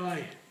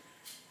Mumbai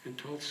and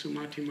told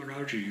Sumati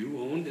Maharaj, you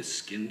own the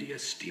Scindia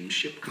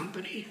steamship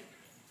company?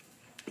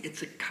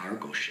 It's a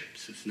cargo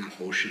ships, it's not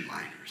ocean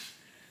liners.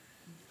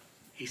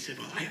 He said,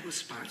 well, I have a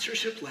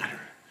sponsorship letter.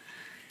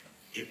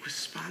 It was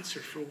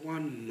sponsored for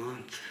 1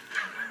 month,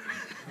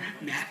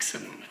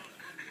 maximum.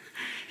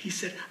 He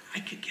said, I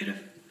could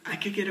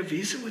get a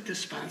visa with the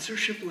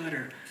sponsorship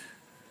letter.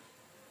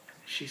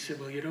 She said,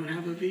 well, you don't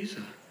have a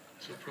visa.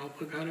 So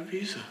Prabhupada got a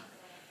visa.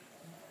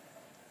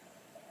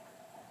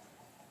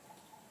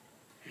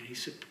 And he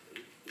said,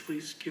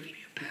 please give me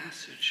a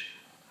passage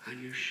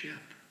on your ship.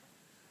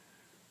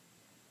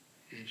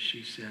 And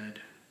she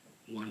said,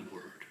 one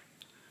word,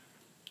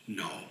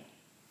 no.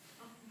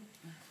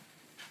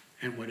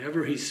 And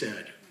whatever he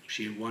said,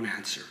 she had one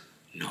answer,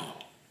 no.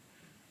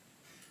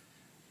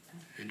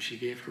 And she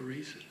gave her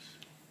reasons.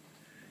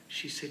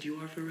 She said,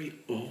 you are very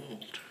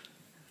old.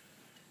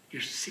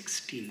 You're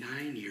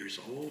 69 years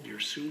old. You're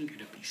soon going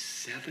to be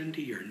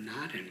 70. You're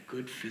not in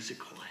good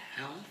physical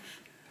health.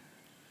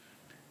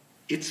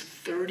 It's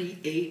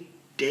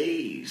 38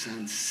 days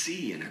on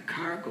sea in a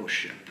cargo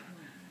ship.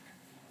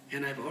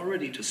 And I've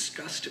already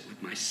discussed it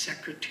with my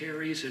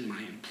secretaries and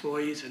my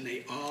employees, and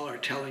they all are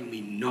telling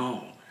me,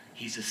 no,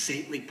 he's a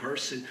saintly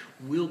person.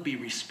 We'll be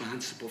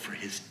responsible for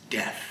his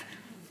death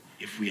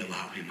if we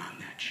allow him on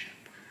that ship.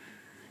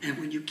 And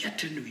when you get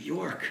to New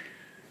York,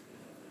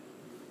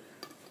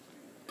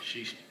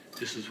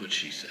 this is what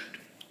she said.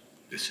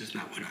 This is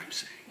not what I'm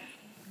saying.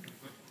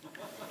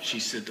 She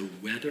said, the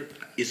weather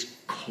is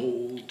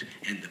cold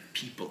and the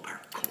people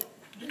are cold.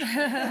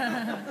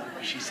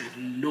 She said,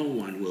 no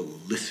one will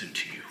listen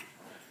to you.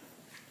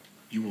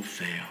 You will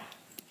fail.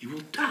 You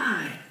will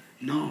die.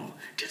 No,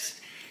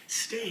 just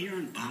stay here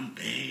in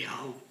Bombay.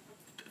 I'll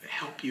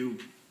help you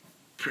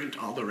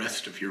print all the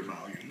rest of your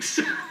volumes.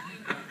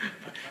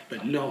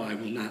 But no, I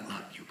will not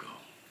let you go.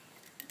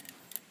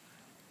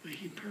 But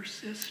he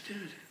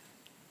persisted.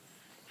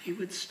 He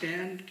would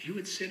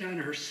sit on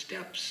her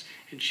steps,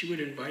 and she would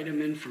invite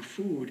him in for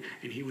food,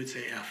 and he would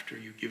say, after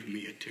you give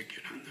me a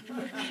ticket on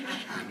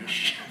the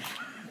ship.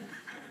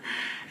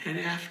 And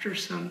after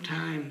some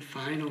time,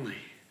 finally,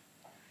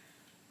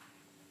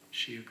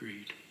 she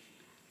agreed.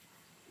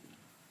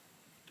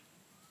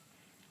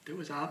 There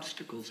was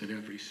obstacles at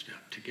every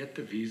step. To get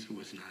the visa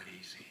was not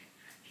easy.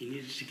 He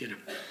needed to get a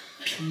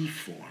P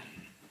form.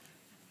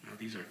 Now,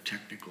 these are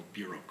technical,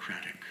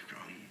 bureaucratic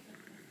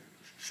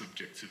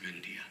subjects of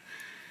India.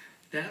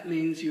 That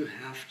means you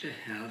have to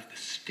have the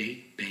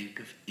State Bank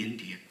of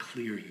India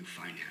clear you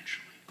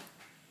financially.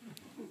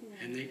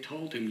 And they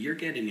told him, you're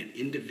getting an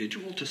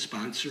individual to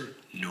sponsor?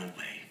 No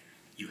way.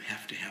 You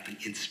have to have an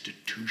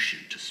institution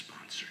to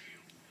sponsor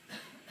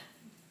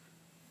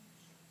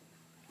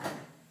you.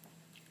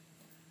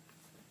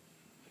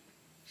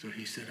 So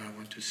he said, I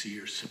want to see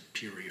your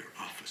superior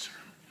officer.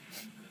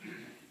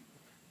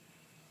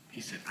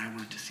 He said, I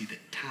want to see the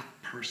top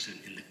person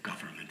in the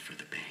government for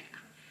the bank.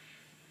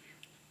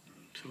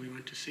 So we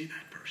went to see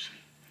that person,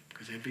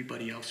 because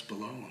everybody else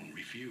below him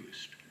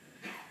refused.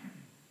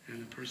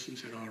 And the person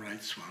said, all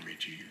right,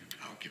 Swamiji,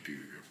 I'll give you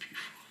your P4.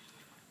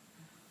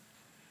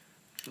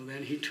 So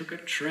then he took a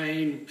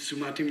train.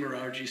 Sumati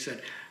Maharaj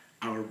said,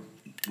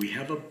 we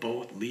have a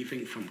boat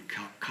leaving from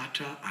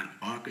Calcutta on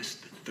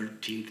August the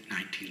 13th,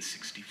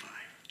 1965.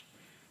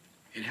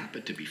 It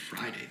happened to be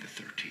Friday the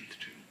 13th,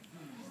 too,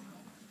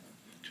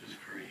 which was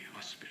very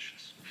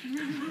auspicious.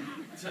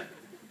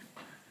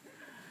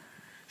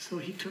 So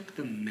he took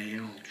the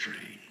mail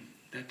train.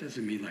 That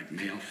doesn't mean like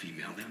male,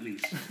 female. That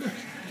means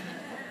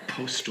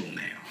postal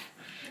mail.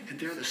 And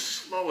they're the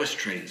slowest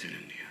trains in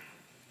India.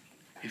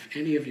 If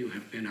any of you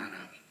have been on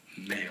a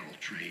mail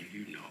train,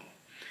 you know.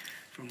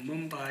 From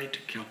Mumbai to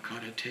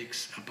Calcutta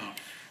takes about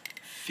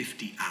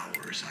 50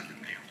 hours on the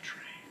mail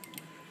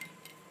train.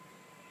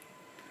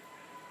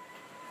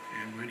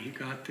 And when he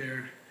got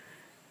there,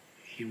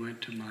 he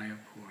went to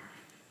Mayapur,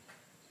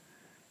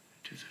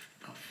 which is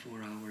about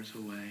 4 hours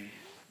away,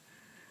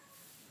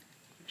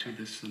 to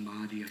the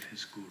samadhi of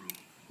his guru,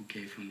 who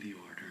gave him the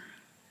order.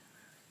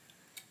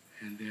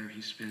 And there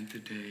he spent the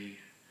day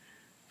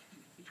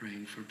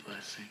praying for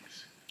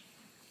blessings.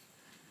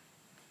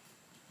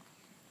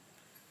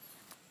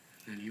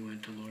 And then he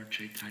went to Lord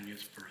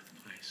Chaitanya's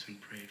birthplace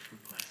and prayed for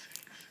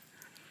blessings.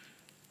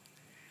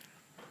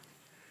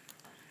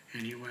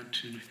 And he went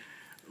to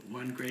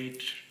one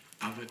great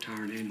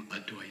avatar named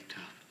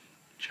Advaita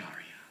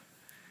Charya.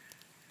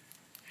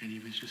 And he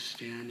was just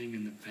standing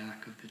in the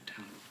back of the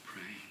temple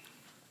praying.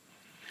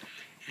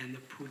 And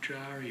the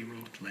pujari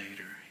wrote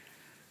later,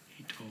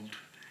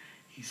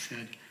 he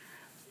said,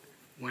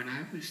 when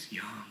I was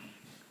young,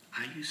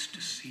 I used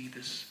to see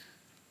this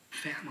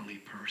family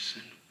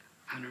person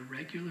on a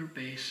regular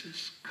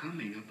basis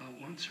coming about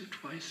once or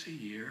twice a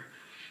year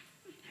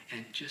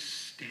and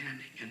just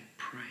standing and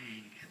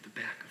praying at the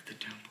back of the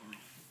temple room.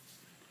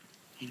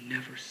 He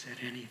never said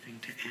anything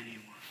to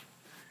anyone.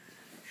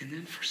 And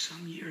then for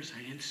some years,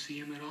 I didn't see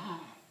him at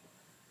all.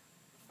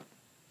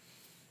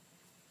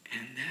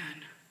 And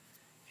then,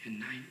 in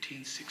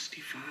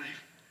 1965,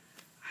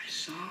 I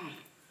saw him,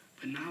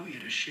 but now he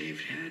had a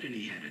shaved head and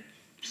he had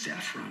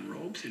saffron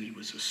robes and he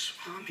was a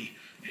Swami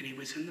and he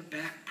was in the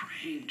back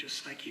praying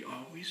just like he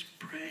always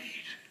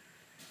prayed.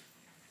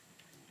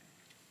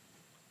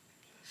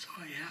 So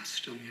I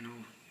asked him,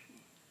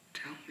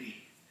 tell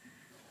me,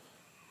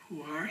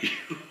 who are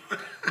you?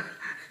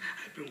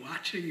 I've been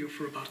watching you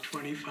for about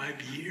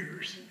 25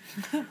 years.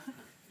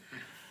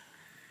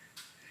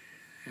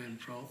 And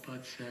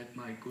Prabhupada said,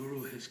 my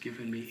guru has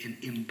given me an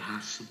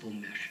impossible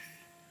mission.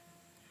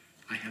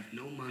 I have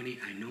no money,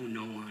 I know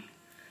no one,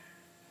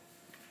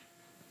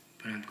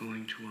 but I'm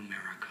going to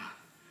America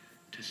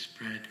to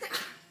spread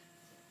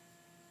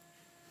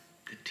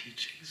the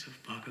teachings of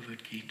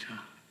Bhagavad Gita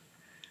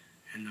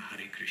and the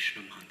Hare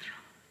Krishna mantra.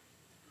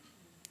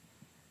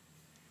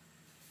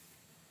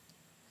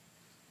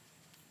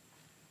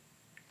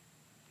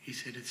 He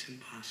said, it's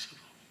impossible,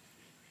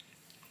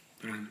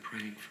 but I'm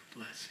praying for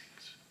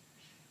blessings.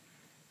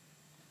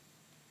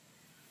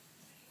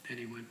 Then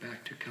he went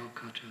back to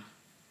Calcutta.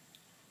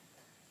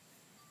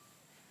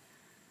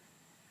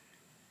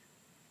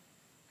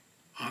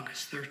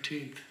 August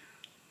 13th,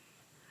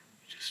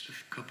 just a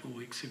couple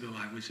weeks ago,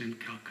 I was in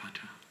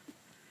Calcutta,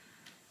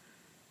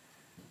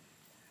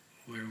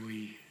 where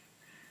we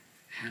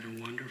had a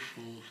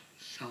wonderful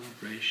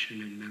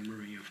celebration in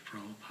memory of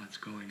Prabhupada's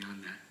going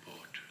on that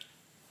boat.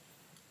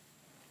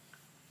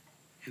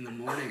 In the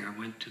morning, I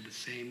went to the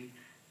same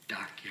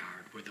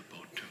dockyard where the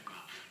boat took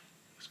off.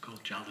 It was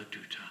called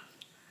Jaladuta.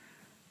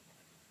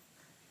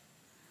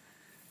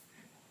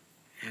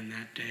 And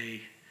that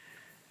day,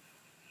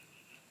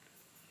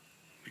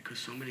 because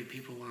so many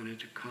people wanted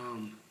to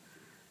come,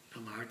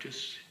 the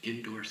largest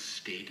indoor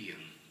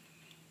stadium,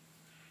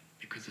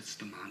 because it's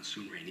the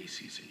monsoon rainy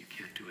season, you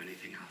can't do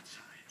anything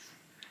outside.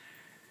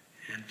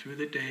 And through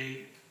the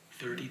day,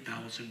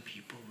 30,000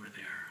 people were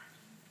there.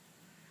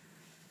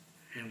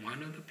 And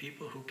one of the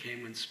people who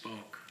came and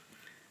spoke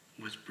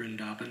was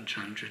Vrindavan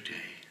Chandra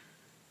Day,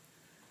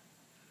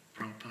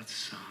 Prabhupada's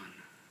son.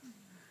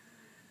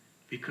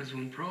 Because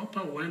when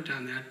Prabhupada went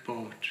on that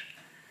boat,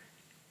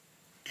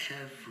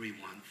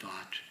 everyone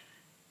thought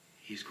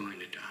he's going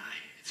to die.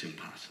 It's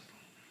impossible.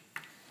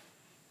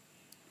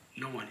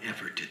 No one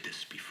ever did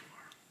this before.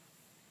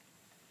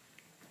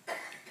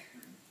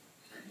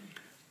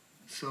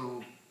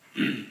 So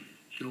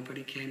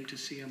nobody came to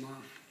see him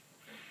off,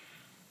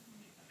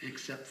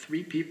 except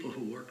 3 people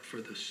who worked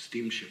for the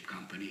steamship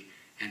company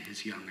and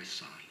his youngest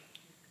son.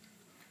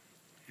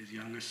 His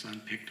youngest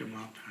son picked him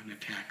up on a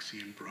taxi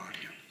and brought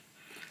him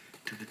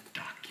to the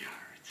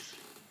dockyards.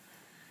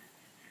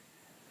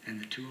 And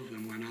the 2 of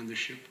them went on the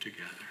ship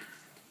together.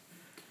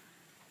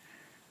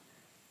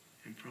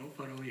 And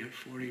Prabhupada only had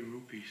 40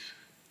 rupees.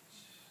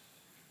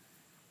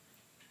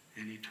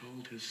 And he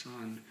told his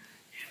son,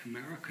 in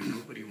America,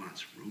 nobody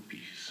wants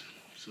rupees,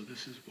 so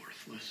this is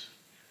worthless.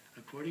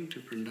 According to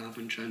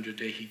Vrindavan Chandra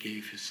Day, he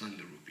gave his son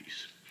the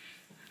rupees.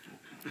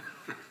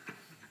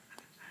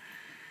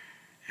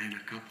 And a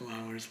couple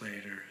hours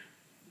later,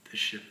 the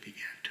ship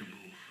began to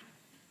move.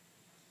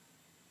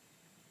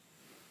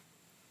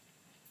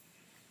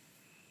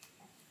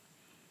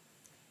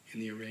 In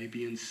the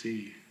Arabian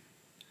Sea,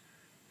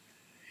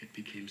 it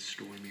became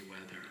stormy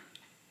weather.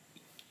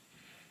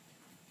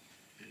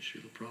 And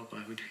Srila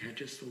Prabhupada had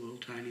just a little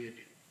tiny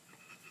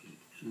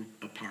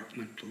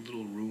apartment, a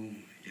little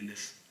room in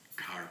this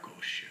cargo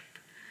ship.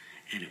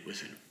 And it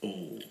was an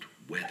old,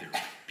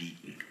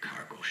 weather-beaten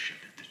cargo ship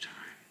at the time.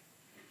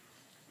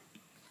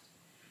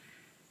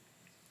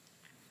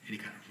 And he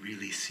got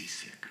really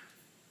seasick.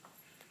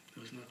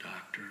 There was no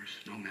doctors,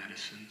 no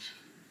medicines.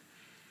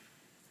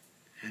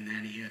 And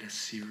then he had a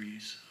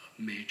series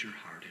of major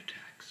heart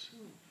attacks.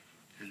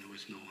 And there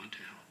was no one to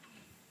help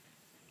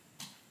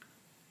him.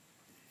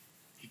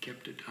 He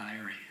kept a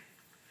diary.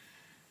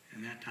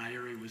 And that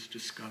diary was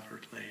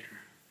discovered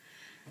later.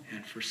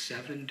 And for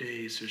 7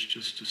 days, there's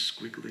just a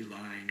squiggly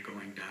line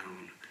going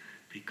down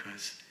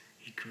because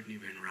he couldn't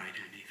even write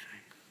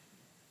anything.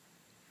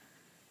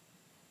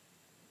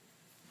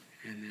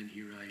 And then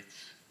he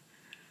writes,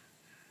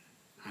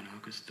 on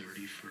August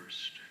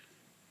 31st,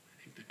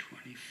 I think the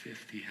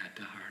 25th, he had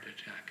the heart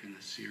attack in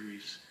the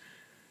series,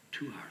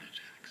 2 heart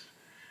attacks.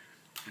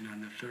 And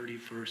on the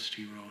 31st,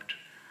 he wrote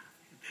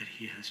that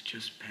he has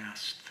just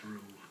passed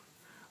through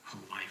a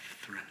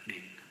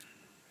life-threatening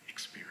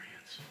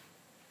experience.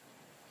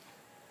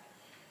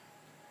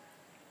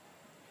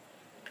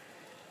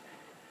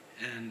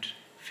 And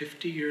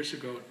 50 years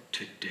ago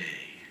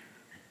today,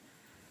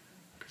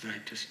 because I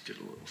just did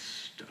a little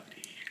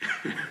study,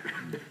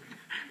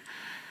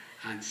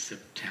 on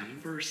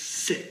September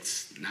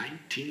 6,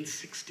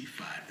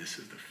 1965, this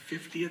is the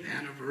 50th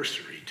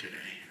anniversary today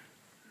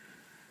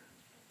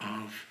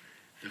of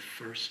the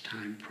first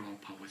time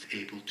Prabhupada was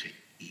able to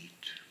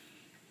eat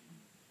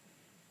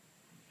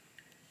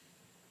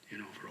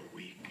in over a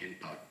week, in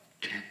about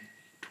 10,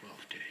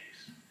 12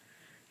 days.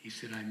 He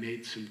said, I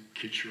made some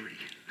khichdi,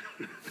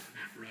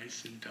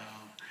 rice and dal,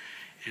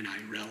 and I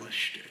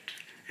relished it,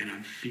 and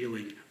I'm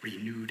feeling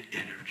renewed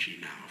energy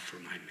now for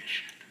my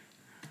mission.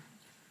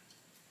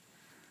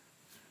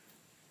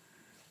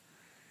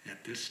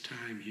 At this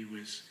time,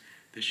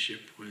 the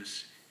ship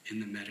was in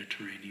the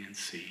Mediterranean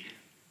Sea.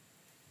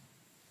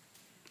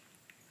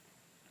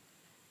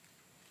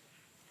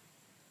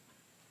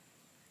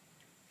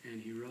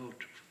 And he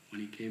wrote,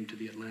 when he came to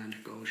the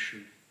Atlantic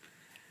Ocean,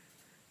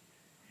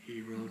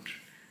 he wrote,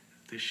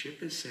 the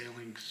ship is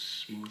sailing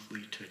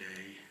smoothly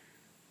today,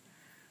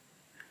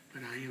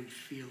 but I am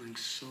feeling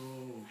so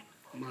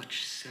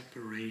much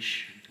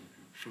separation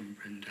from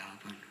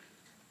Vrindavan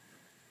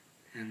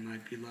and my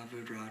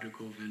beloved Radha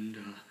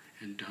Govinda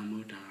and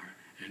Damodar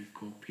and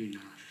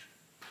Gopinath.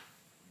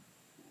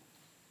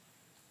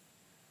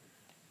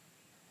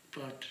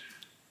 But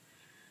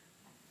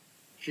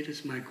it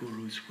is my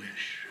Guru's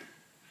wish,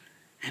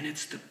 and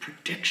it's the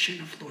prediction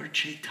of Lord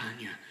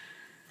Chaitanya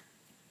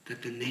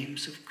that the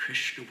names of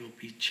Krishna will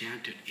be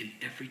chanted in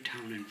every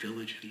town and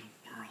village in the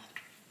world.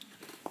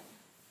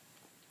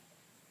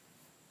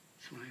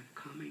 So I am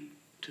coming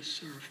to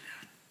serve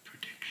that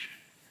prediction,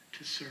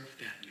 to serve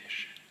that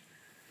mission.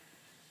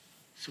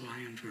 So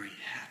I am very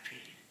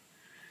happy,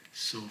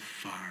 so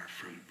far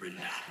from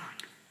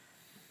Vrindavan,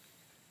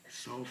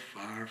 so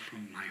far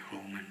from my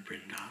home in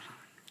Vrindavan.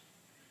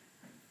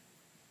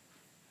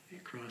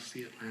 Across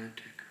the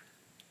Atlantic.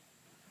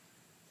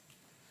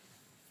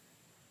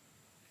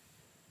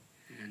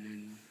 And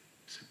in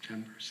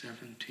September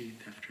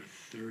 17th, after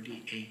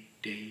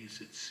 38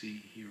 days at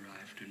sea, he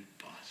arrived in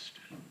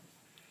Boston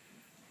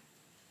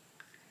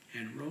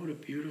and wrote a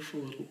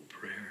beautiful little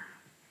prayer,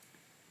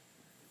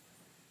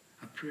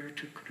 a prayer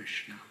to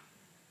Krishna.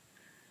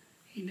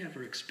 He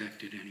never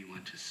expected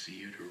anyone to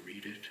see it or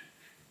read it,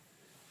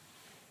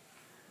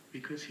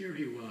 because here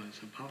he was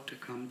about to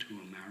come to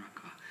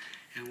America,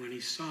 and when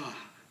he saw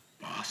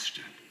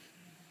Boston,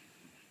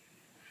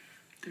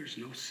 there's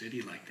no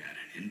city like that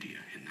in India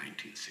in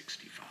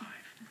 1965.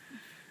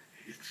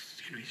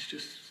 It's, he's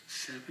just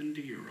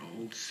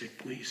 70-year-old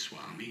sickly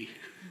Swami.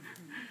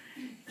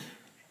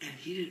 And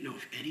he didn't know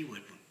if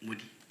anyone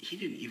would, he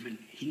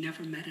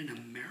never met an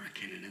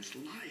American in his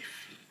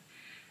life.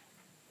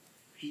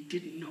 He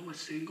didn't know a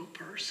single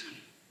person.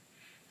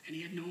 And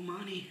he had no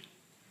money.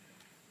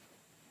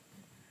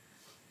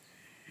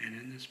 And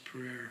in this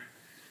prayer,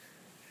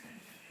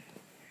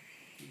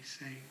 he's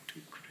saying to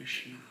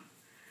Krishna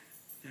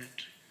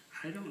that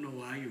I don't know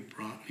why you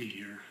brought me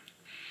here,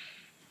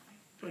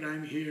 but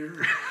I'm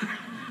here.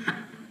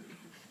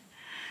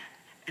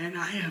 And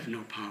I have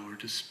no power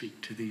to speak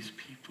to these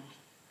people.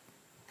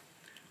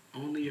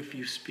 Only if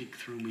you speak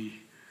through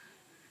me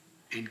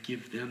and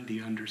give them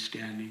the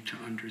understanding to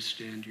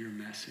understand your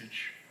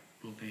message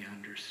will they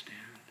understand.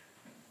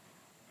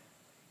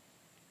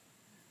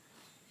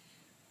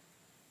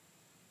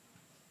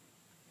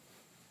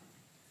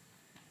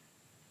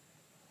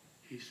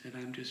 He said,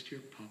 I'm just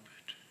your puppet.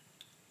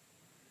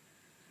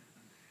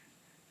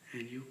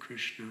 And you,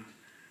 Krishna,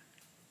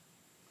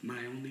 my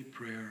only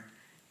prayer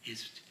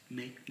is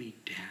make me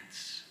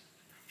dance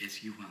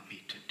as you want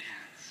me to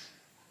dance.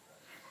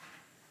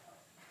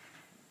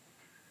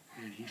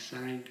 And he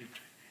signed it.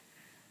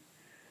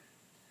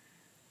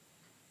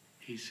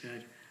 He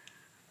said,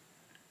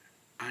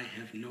 I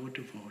have no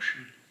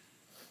devotion,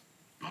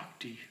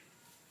 bhakti,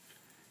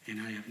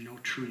 and I have no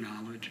true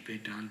knowledge,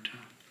 Vedanta.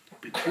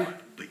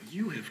 But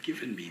you have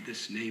given me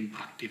this name,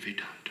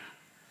 Bhaktivedanta.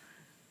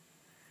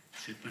 He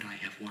said, but I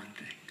have one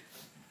thing.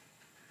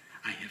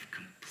 I have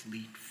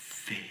complete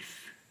faith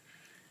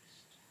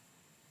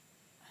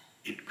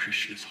in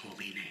Krishna's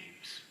holy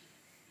names.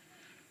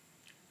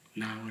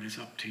 Now it is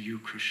up to you,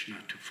 Krishna,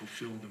 to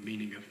fulfill the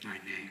meaning of my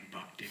name,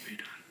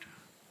 Bhaktivedanta.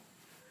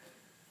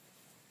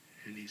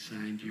 And he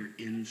signed, your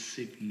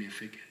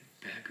insignificant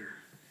beggar,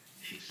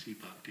 A.C.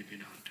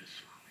 Bhaktivedanta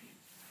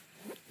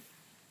Swami.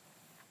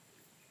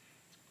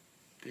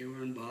 They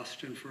were in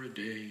Boston for a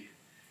day,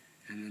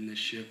 and then the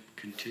ship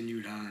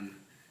continued on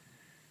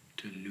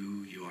to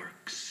New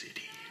York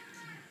City.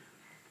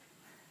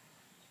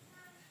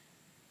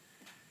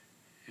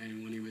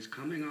 And when he was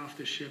coming off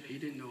the ship, he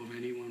didn't know if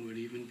anyone would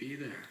even be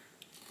there.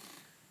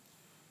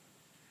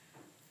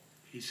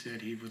 He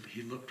said he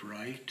looked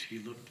right, he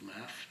looked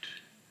left,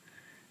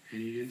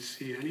 and he didn't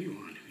see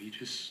anyone. He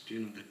just,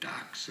 the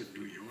docks of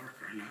New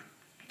York are not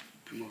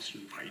the most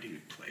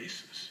inviting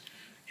places.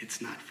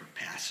 It's not for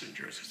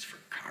passengers, it's for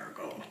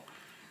cargo.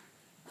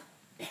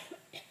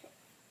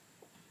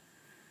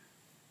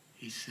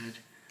 He said,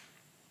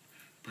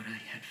 but I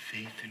had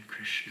faith in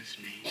Krishna's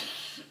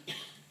names.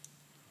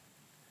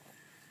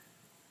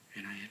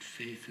 And I had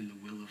faith in the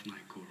will of my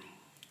Guru.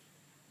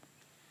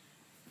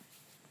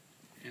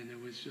 And there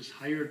was this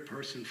hired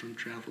person from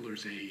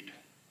Traveler's Aid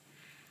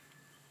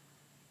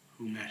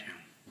who met him.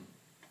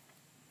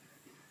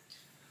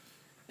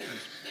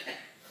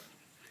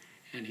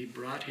 And he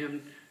brought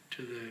him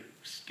to the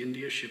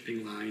India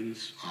Shipping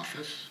Line's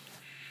office,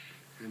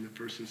 and the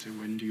person said,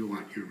 when do you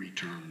want your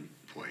return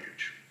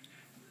voyage?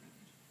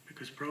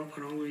 Because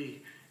Prabhupada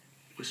only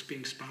was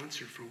being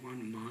sponsored for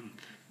 1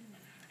 month.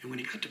 And when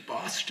he got to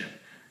Boston,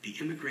 the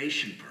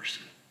immigration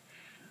person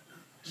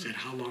said,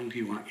 how long do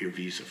you want your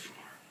visa for?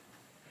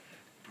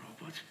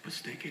 Prabhupada was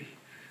thinking,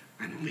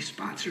 I'm only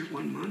sponsored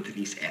 1 month, and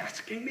he's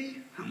asking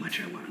me how much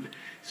I want.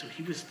 So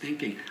he was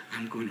thinking,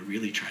 I'm going to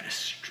really try to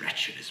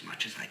stretch it as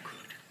much as I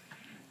could.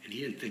 And he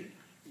didn't think,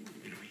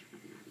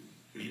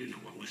 he didn't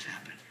know what was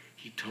happening.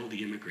 He told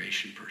the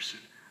immigration person,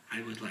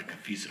 I would like a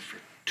visa for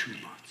 2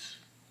 months.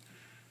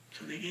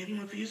 So they gave him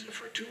a visa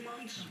for 2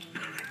 months.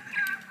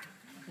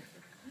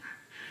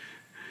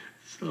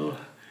 So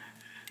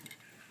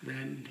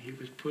then he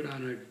was put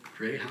on a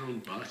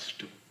Greyhound bus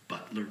to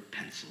Butler,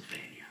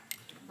 Pennsylvania.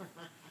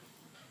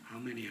 How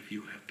many of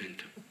you have been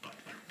to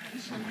Butler,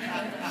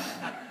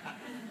 Pennsylvania?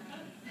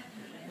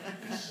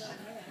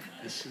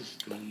 This is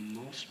the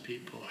most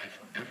people I've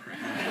ever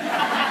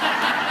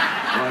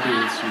had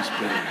audience who's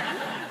been there.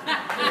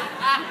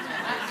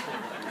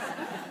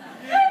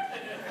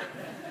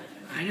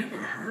 I never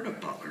heard of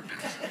Butler,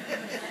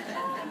 Pennsylvania.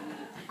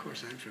 Of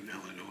course, I'm from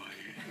Illinois.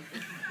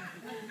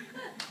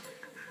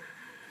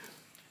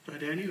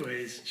 But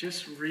anyways,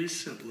 just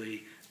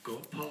recently,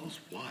 Gopal's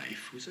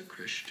wife, who's a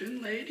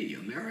Christian lady,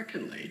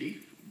 American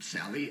lady,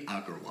 Sally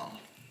Agarwal,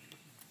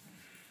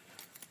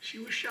 she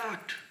was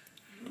shocked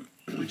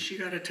when she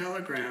got a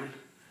telegram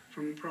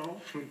from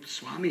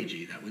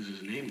Swamiji, that was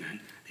his name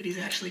then, that he's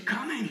actually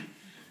coming.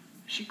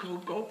 She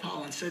called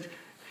Gopal and said,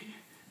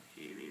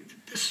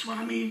 this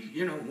Swami,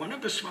 one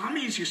of the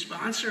Swamis you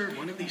sponsor,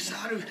 one of these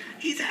sadhus,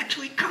 he's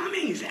actually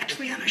coming. He's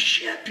actually on a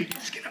ship.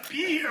 He's going to be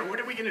here. What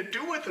are we going to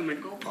do with him?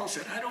 And Gopal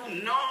said, I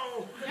don't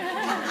know.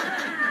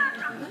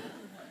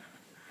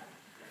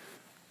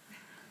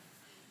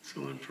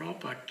 So when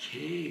Prabhupada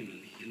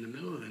came in the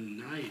middle of the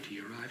night,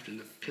 he arrived in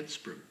the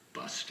Pittsburgh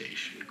bus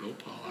station.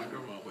 Gopal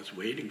Agarwal was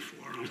waiting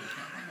for him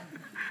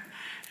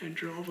and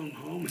drove him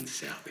home, and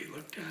Sally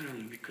looked at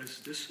him because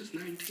this was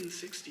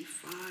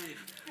 1965.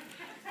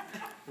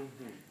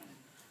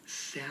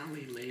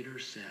 Sally later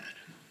said,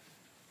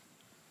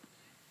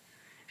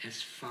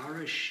 as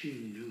far as she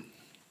knew,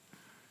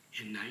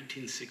 in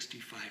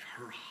 1965,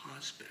 her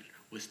husband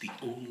was the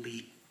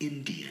only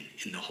Indian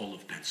in the whole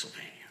of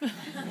Pennsylvania.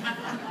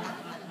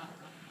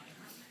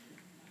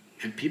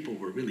 And people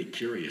were really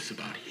curious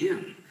about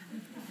him.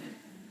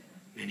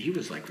 And he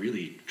was like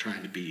really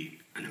trying to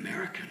be an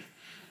American.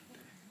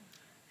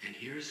 And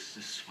here's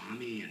the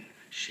Swami in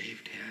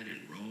shaved head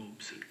and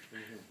robes and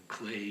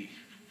clay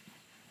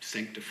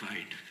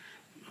sanctified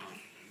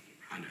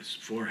on his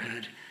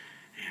forehead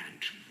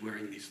and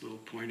wearing these little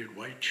pointed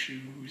white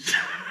shoes.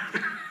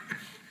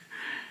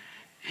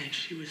 And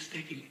she was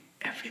thinking,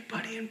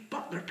 everybody in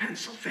Butler,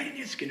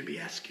 Pennsylvania is going to be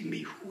asking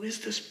me, who is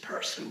this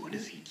person? What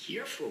is he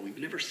here for? We've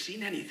never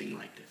seen anything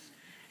like this.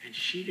 And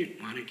she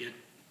didn't want to get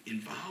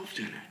involved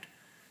in it.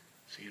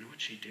 So you know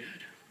what she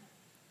did?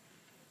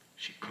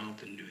 She called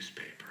the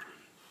newspaper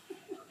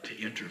to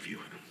interview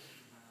him.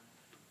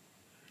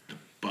 The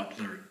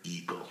Butler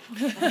Eagle.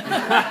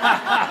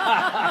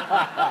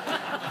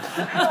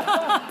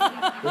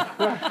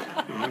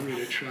 I'm going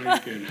to try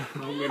again.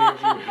 How many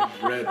of you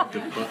have read the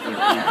Butler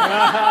Eagle?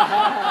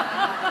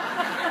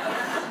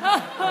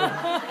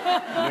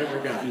 Never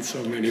gotten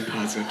so many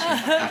positive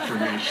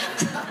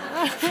affirmations.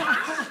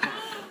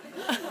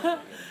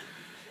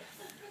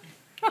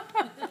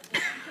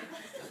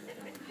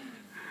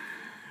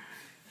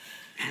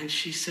 And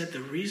she said,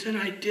 the reason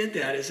I did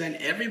that is then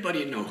everybody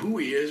would know who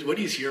he is, what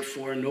he's here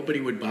for, and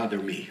nobody would bother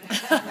me.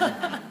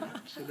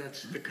 So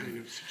that's the kind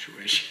of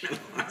situation it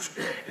was.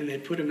 And they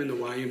put him in the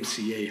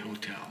YMCA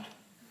hotel.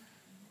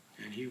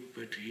 And he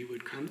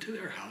would come to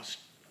their house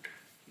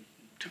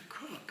to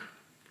cook,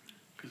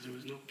 because there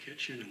was no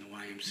kitchen in the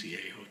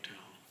YMCA hotel.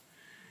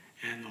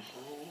 And the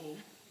whole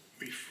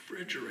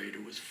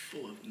refrigerator was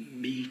full of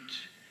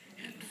meat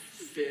and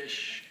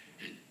fish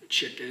and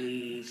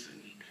chickens and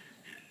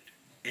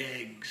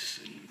eggs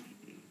and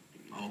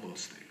all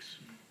those things.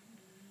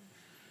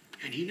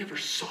 And he never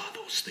saw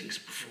those things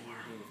before.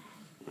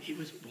 He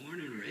was born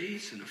and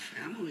raised in a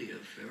family of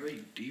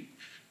very deep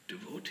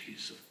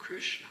devotees of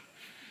Krishna.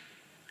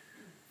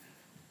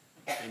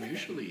 And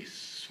usually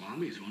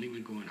Swamis won't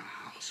even go in a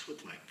house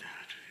with like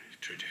that,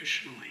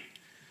 traditionally.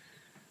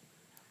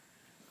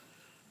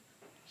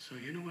 So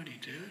you know what he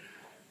did?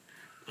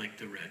 Like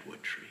the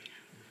redwood tree.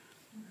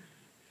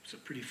 It's a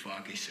pretty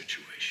foggy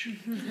situation.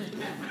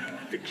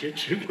 The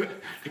kitchen,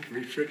 the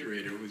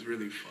refrigerator was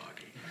really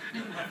foggy.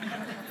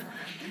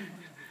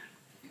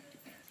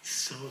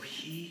 So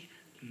he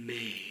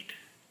made,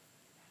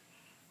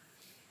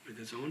 with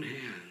his own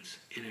hands,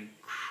 an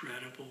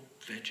incredible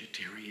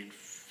vegetarian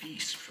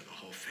feast for the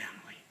whole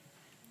family.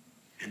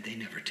 And they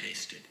never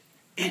tasted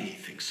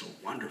anything so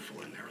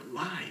wonderful in their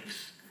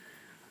lives.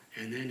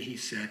 And then he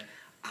said,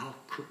 I'll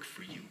cook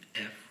for you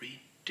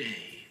every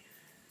day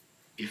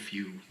if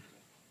you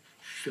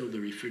fill the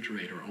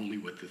refrigerator only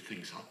with the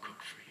things I'll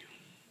cook for you.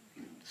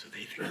 So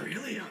they think,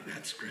 really? Oh,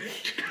 that's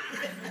great.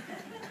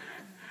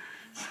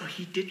 So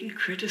he didn't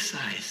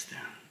criticize them.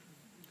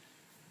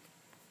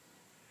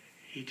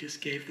 He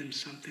just gave them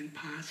something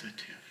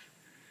positive.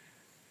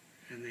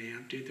 And they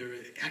emptied their...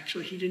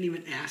 Actually, he didn't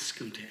even ask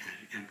them to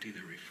empty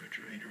the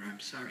refrigerator. I'm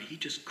sorry. He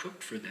just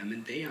cooked for them,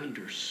 and they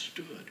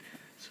understood.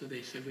 So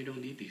they said, we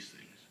don't need these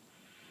things.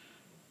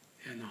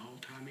 And the whole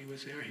time he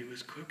was there, he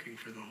was cooking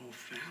for the whole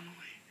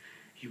family.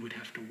 He would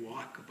have to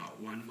walk about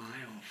 1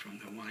 mile from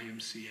the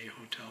YMCA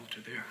hotel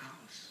to their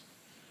house.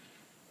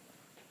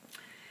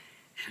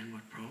 And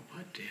what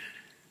Prabhupada did,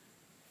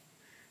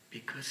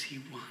 because he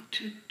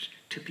wanted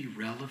to be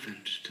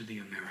relevant to the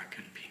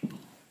American people,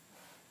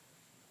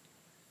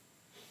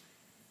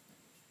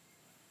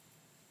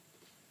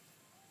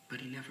 but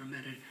he never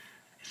met it.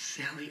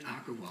 Sally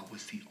Agarwal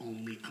was the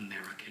only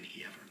American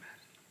he ever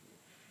met.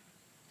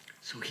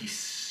 So he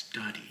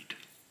studied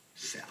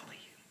Sally.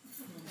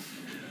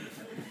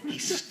 He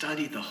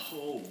studied the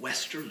whole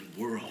Western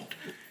world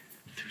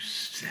through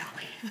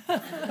Sally.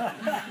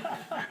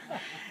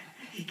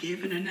 He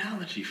gave an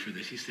analogy for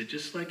this. He said,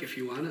 just like if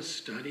you want to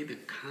study the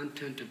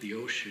content of the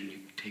ocean, you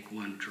take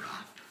one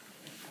drop.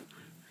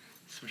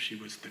 So she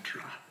was the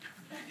drop.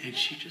 And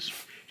he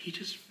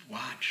just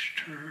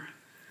watched her.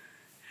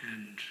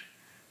 And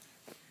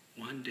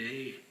one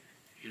day,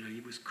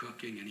 he was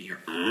cooking and he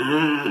heard,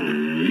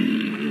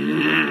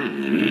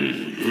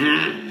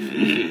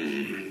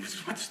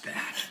 what's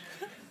that?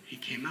 He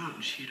came out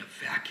and she had a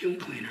vacuum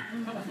cleaner.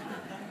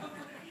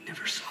 He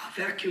never saw a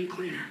vacuum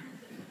cleaner.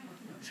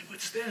 I said,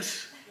 what's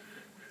this?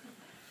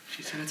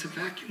 She said, it's a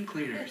vacuum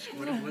cleaner. I said,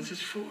 what's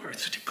this for? I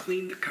said, to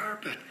clean the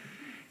carpet.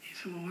 He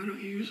said, well, why don't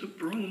you use a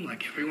broom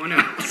like everyone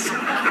else?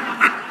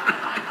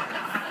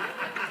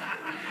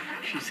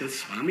 She said,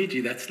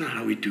 Swamiji, that's not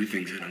how we do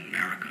things in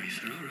America. He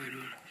said, all right.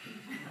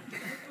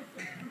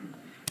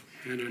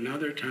 And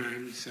another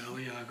time,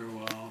 Sally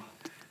Agarwal,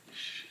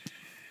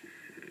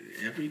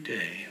 every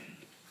day,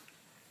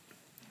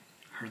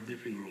 her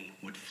living room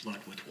would flood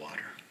with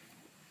water.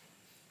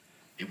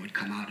 It would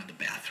come out of the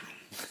bathroom.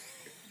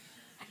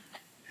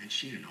 And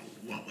she didn't know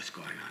what was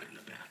going on in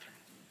the bathroom.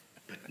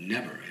 But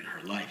never in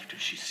her life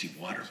did she see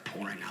water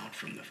pouring out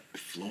from the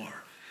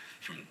floor,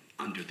 from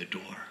under the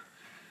door.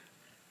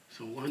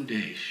 So one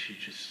day she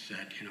just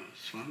said,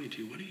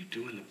 Swamiji, what do you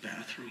do in the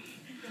bathroom?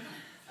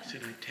 I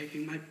said, I'm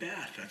taking my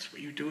bath. That's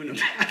what you do in the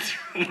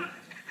bathroom.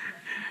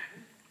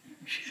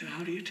 She said,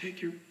 how do you take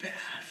your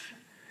bath?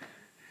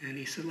 And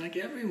he said, like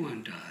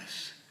everyone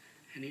does.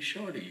 And he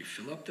showed her, you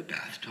fill up the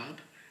bathtub,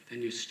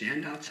 then you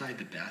stand outside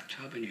the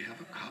bathtub and you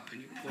have a cup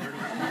and you pour it on.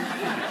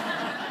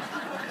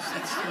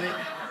 That's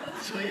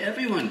the way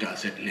everyone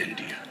does it in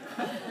India.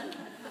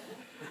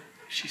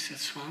 She said,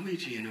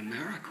 Swamiji, in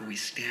America we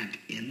stand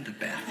in the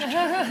bathtub.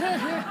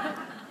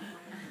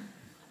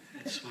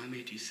 And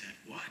Swamiji said,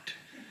 what?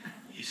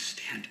 You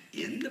stand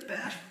in the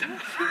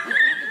bathtub?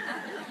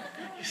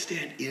 You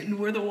stand in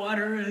where the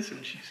water is?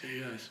 And she said,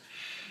 yes.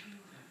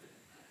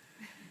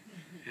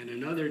 And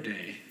another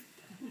day,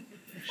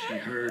 she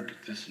heard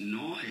this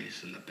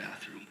noise in the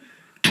bathroom.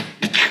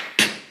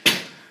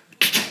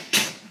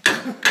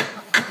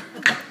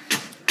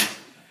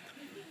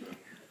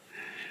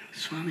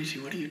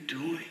 Swamiji, what are you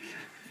doing?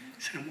 I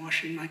said, I'm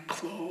washing my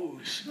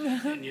clothes.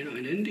 And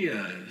in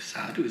India,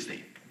 sadhus,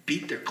 they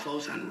beat their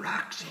clothes on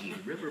rocks on the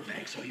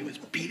riverbank. So he was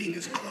beating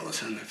his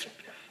clothes on the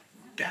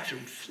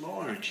bathroom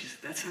floor. And she said,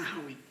 that's not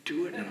how we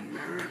do it in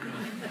America.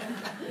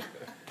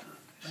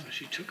 So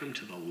she took him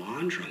to the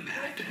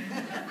laundromat.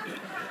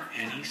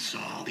 And he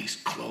saw all these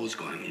clothes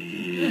going,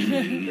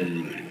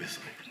 and it was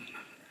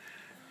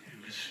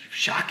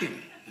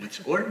shocking. What's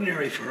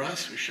ordinary for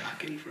us was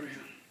shocking for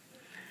him.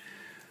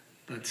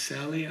 But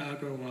Sally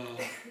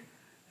Agarwal,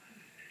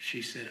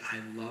 she said, I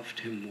loved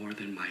him more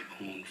than my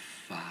own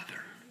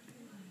father.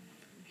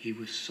 He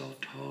was so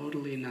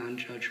totally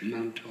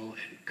non-judgmental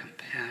and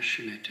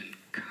compassionate and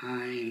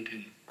kind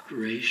and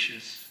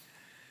gracious.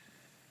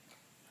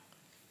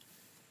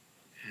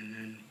 And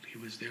then he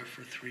was there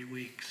for 3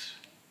 weeks.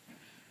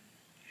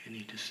 And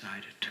he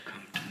decided to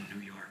come to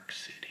New York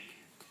City.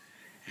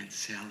 And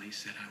Sally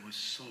said, I was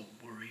so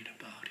worried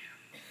about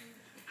him.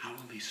 How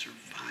will he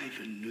survive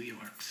in New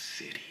York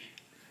City?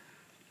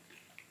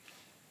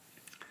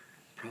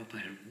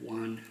 Prabhupada had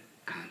one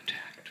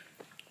contact.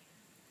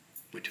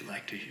 Would you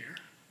like to hear?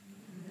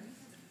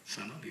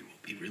 Some of you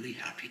will be really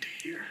happy to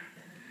hear.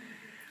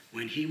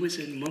 When he was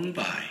in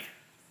Mumbai,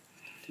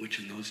 which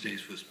in those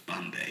days was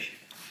Bombay,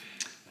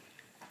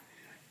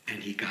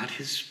 and he got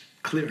his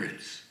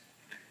clearance,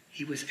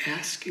 he was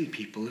asking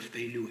people if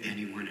they knew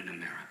anyone in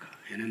America.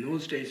 And in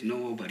those days,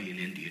 nobody in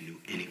India knew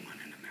anyone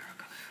in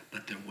America.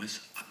 But there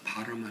was a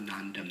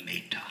Paramananda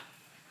Mehta.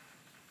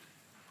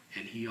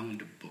 And he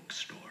owned a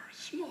bookstore, a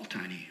small,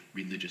 tiny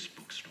religious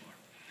bookstore.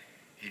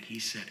 And he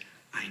said,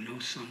 I know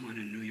someone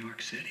in New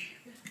York City.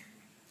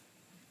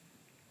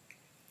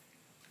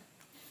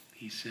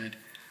 He said,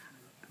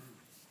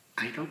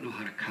 I don't know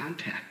how to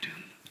contact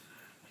him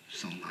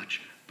so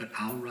much, but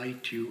I'll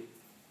write you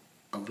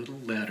a little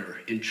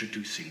letter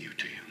introducing you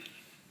to him.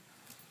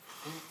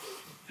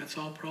 That's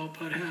all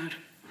Prabhupada had.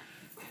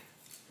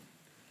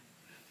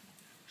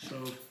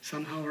 So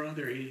somehow or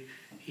other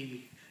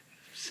he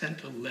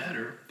sent a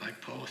letter by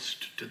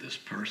post to this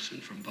person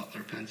from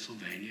Butler,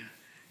 Pennsylvania.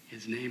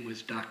 His name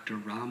was Dr.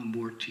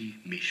 Ramamurti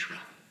Mishra.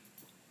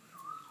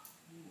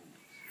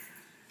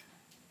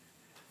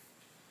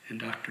 And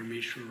Dr.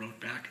 Mishra wrote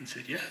back and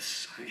said,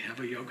 yes, I have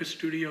a yoga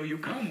studio, you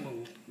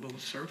come, we'll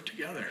serve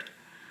together.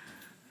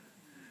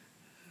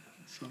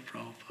 So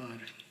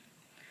Prabhupada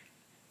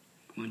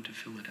went to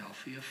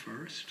Philadelphia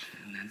first,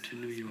 and then to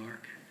New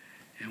York,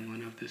 and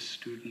one of the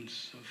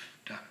students of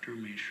Dr.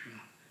 Mishra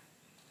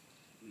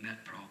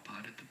met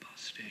Prabhupada at the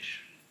bus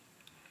station.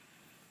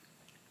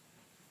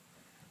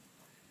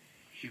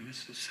 He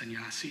was a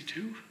sannyasi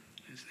too.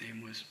 His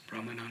name was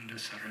Brahmananda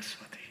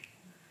Saraswati.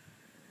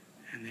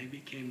 And they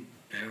became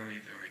very,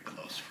 very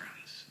close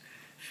friends.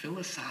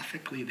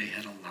 Philosophically, they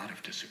had a lot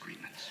of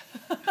disagreements.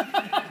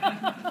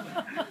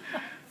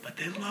 But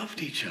they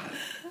loved each other.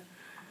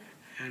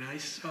 And I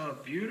saw a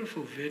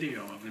beautiful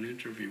video of an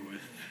interview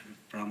with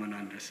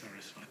Brahmananda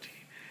Saraswati.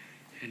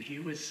 And he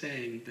was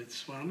saying that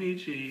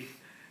Swamiji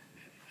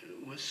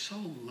was so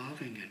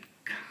loving and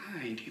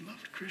kind. He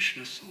loved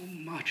Krishna so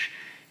much.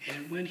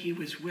 And when he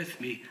was with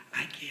me,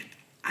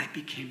 I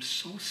became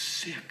so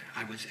sick.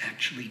 I was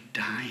actually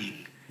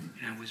dying.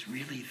 And I was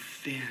really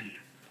thin.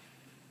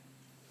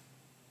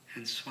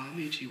 And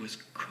Swamiji was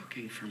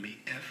cooking for me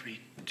every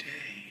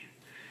day.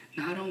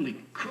 Not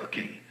only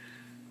cooking,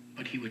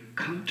 but he would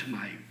come to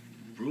my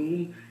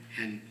room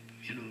and,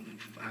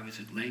 I was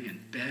laying in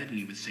bed and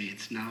he would say,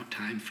 it's now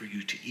time for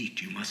you to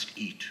eat. You must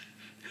eat.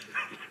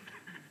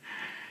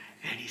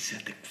 And he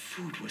said the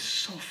food was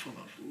so full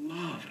of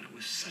love and it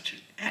was such an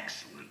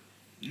excellent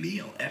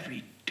meal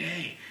every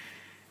day.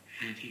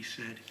 And he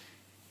said,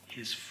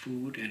 his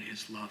food and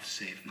his love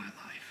saved my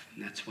life.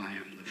 And that's why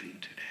I'm living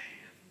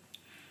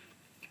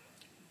today.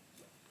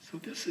 So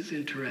this is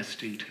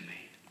interesting to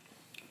me.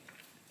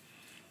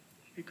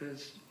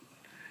 Because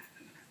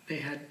they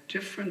had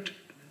different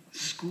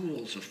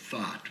schools of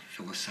thought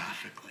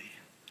philosophically.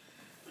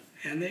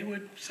 And they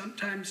would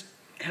sometimes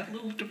have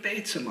little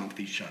debates among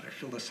each other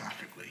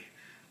philosophically,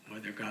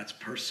 whether God's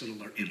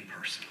personal or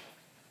impersonal.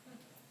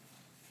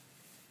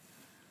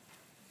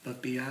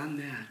 But beyond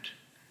that,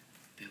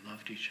 they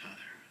loved each other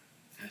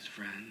as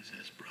friends,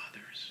 as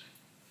brothers.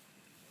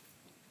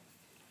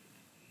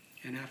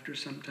 And after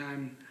some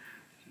time,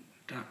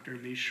 Dr.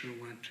 Mishra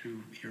went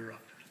to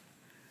Europe.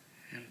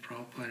 And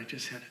Prabhupada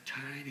just had a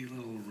tiny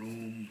little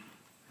room,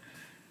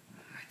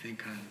 I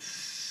think on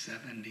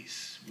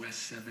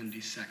West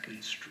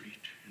 72nd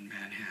Street in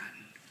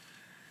Manhattan.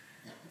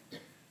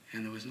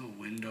 And there was no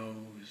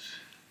windows,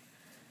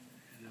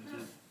 and there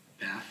was no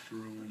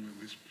bathroom.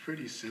 It was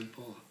pretty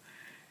simple.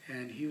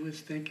 And he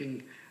was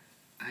thinking,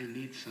 I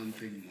need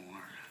something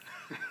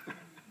more.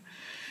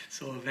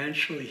 So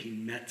eventually he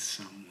met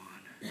someone.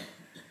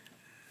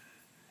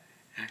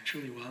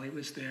 Actually, while he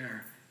was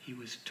there, he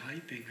was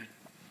typing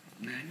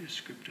a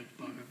manuscript of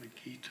Bhagavad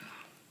Gita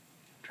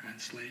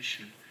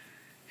translation.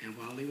 And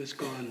while he was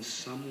gone,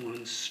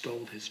 someone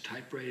stole his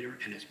typewriter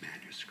and his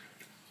manuscript.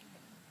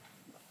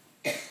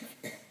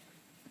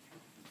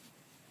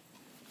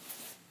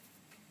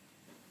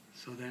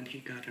 So then he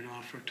got an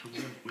offer to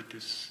live with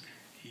this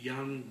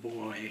young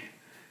boy,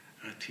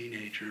 a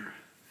teenager,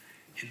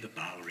 in the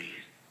Bowery,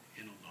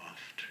 in a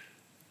loft.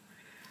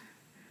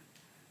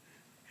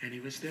 And he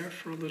was there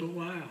for a little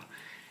while.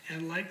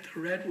 And like the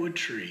redwood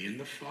tree in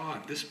the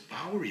fog, this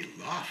Bowery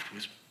loft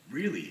was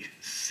really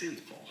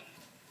simple.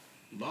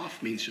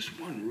 Loft means just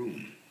one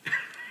room.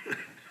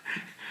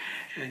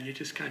 And you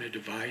just kind of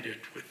divide it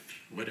with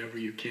whatever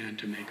you can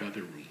to make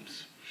other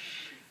rooms.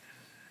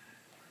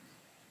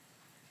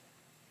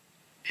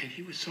 And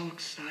he was so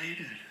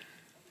excited.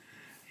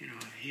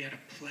 He had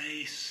a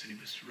place, and he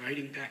was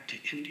writing back to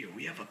India.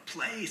 We have a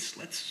place,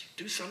 let's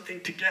do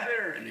something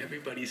together. And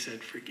everybody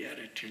said, forget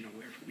it,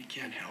 we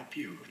can't help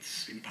you,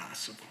 it's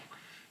impossible.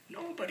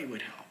 Nobody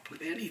would help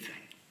with anything.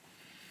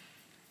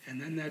 And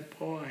then that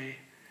boy,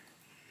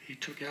 he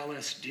took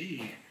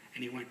LSD,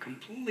 and he went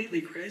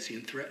completely crazy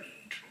and threatened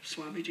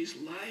Swamiji's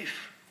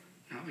life.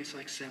 Now he's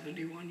like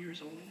 71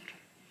 years old.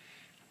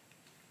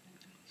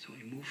 So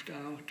he moved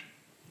out.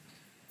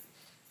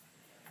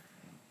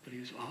 But he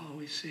was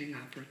always seeing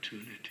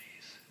opportunities.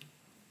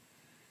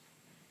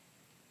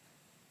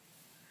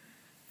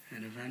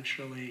 And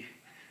eventually,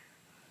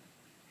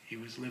 he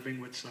was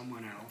living with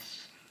someone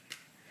else.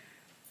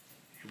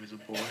 It was a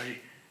boy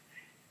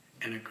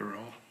and a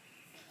girl.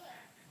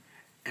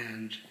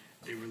 And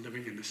they were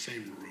living in the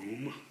same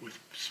room with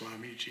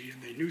Swamiji,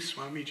 and they knew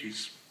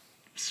Swamiji's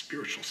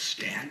spiritual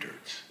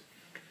standards.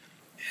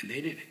 And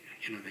they didn't,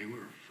 they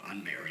were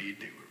unmarried,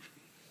 they were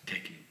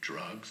taking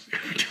drugs, they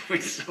were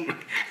doing so much.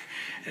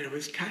 And it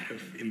was kind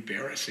of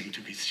embarrassing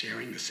to be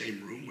sharing the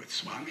same room with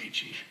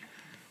Swamiji.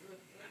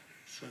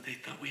 So they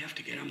thought, we have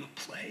to get him a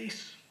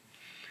place.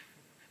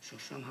 So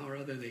somehow or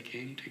other they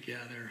came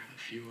together, a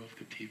few of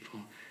the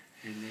people,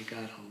 and they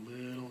got a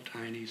little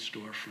tiny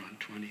storefront,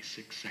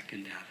 26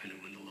 2nd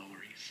Avenue in the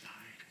Lower East Side.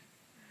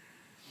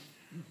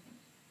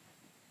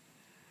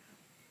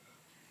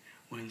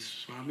 When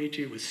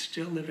Swamiji was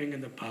still living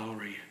in the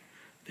Bowery,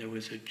 there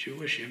was a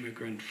Jewish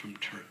immigrant from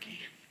Turkey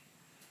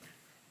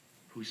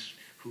who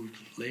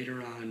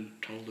later on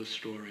told the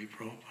story.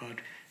 Prabhupada,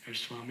 or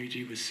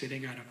Swamiji was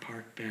sitting on a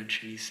park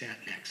bench and he sat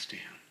next to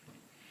him.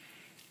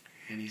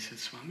 And he said,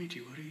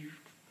 Swamiji,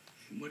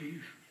 what are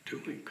you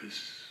doing?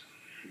 Because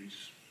you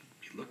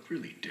look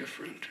really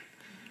different.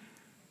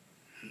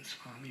 And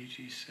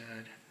Swamiji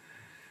said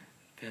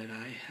that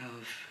I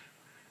have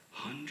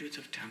hundreds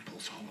of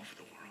temples all over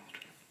the world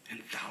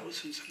and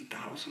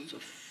thousands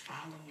of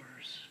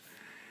followers.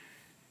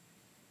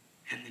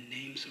 And the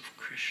names of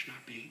Krishna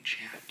being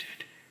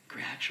chanted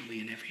gradually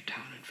in every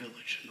town and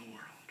village in the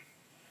world.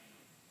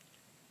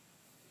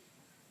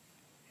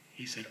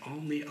 He said,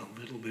 only a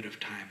little bit of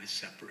time is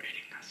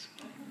separating us.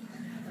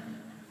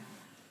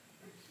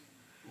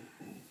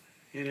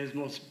 In his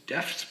most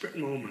desperate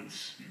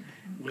moments,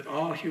 with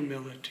all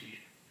humility,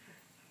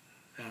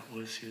 that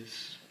was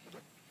his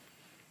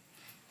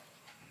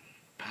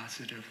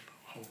positive,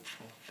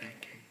 hopeful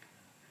thinking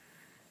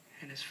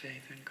and his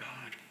faith in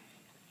God.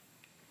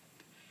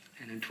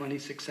 And in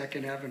 26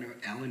 2nd Avenue,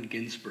 Allen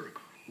Ginsberg,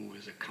 who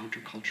was a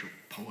counterculture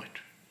poet,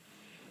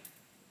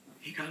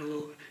 he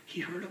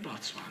heard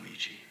about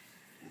Swamiji,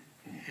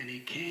 and he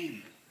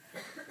came.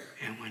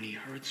 And when he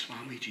heard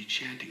Swamiji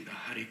chanting the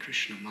Hare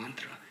Krishna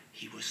mantra,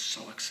 he was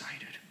so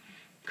excited.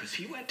 Because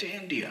he went to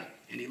India,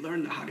 and he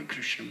learned the Hare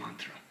Krishna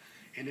mantra.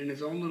 And in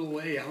his own little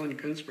way, Allen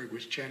Ginsberg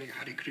was chanting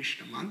Hare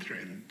Krishna mantra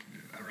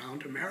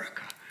around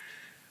America.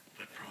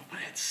 But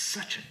Prabhupada had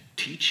such a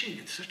teaching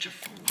and such a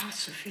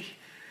philosophy.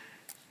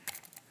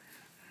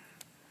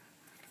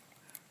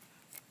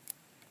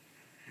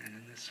 And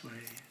in this way,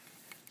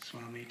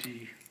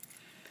 Swamiji,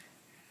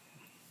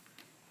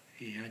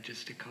 he had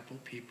just a couple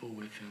people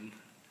with him,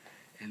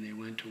 and they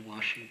went to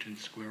Washington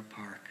Square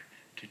Park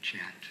to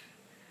chant.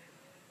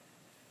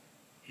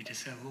 He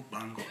just had a little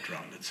bongo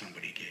drum that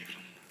somebody gave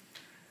him.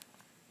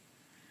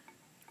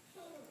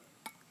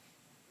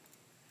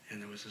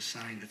 And there was a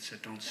sign that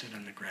said, don't sit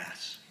on the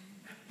grass.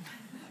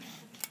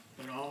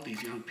 But all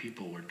these young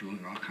people were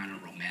doing all kind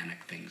of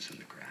romantic things in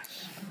the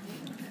grass.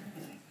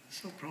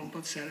 So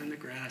Prabhupada sat in the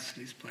grass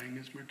and he's playing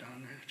his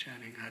mridanga,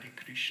 chanting Hare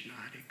Krishna,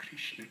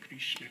 Krishna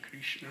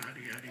Krishna, Hare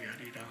Hare,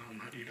 Hare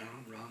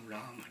Ram,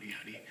 Ram, Hare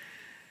Hare.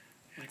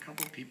 And a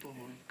couple of people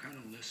were kind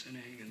of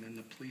listening, and then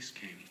the police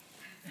came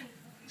and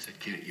said,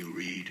 can't you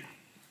read?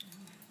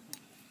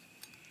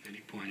 And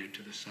he pointed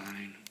to the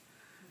sign.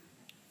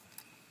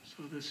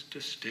 So this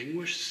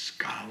distinguished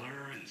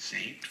scholar and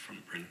saint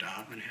from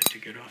Vrindavan had to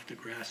get off the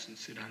grass and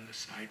sit on the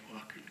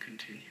sidewalk and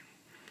continue.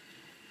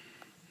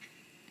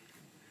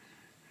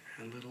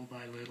 And little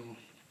by little,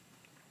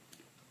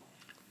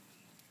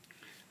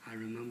 I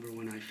remember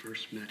when I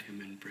first met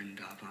him in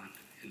Vrindavan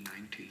in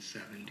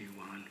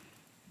 1971.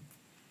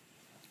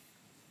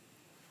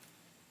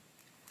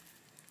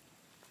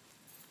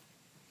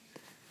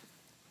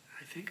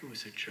 I think it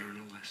was a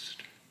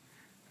journalist.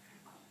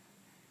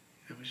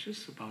 There was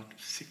just about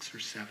 6 or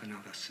 7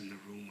 of us in the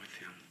room with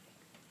him.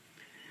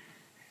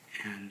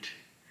 And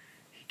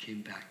he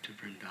came back to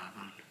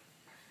Vrindavan.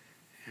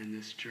 And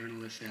this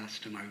journalist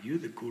asked him, are you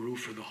the guru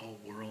for the whole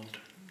world?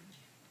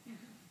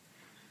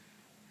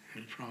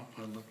 And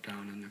Prabhupada looked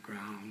down on the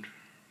ground,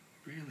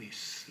 really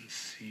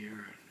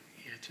sincere.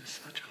 He had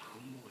just such a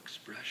humble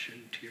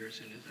expression, tears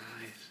in his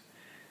eyes.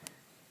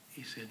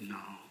 He said, no,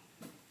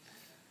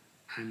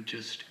 I'm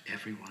just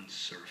everyone's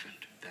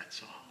servant,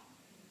 that's all.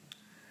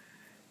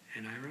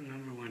 And I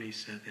remember when he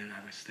said that,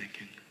 I was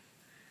thinking,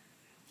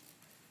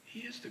 he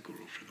is the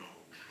guru for the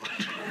whole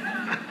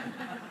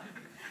world.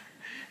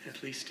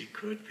 At least he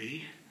could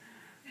be,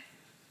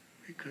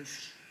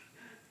 because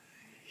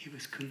he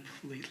was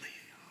completely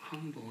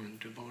humble and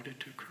devoted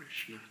to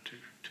Krishna,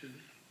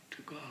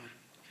 to God.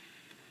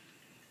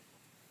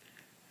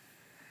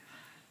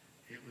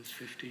 It was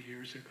 50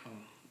 years ago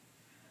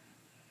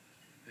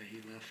that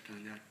he left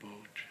on that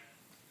boat.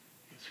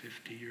 It was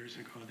 50 years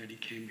ago that he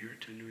came here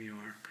to New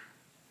York.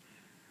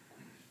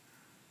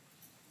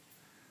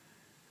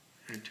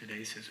 And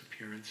today's his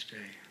appearance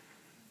day.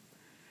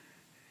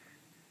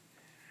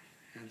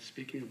 And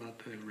speaking about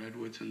the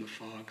redwoods and the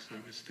fogs, I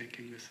was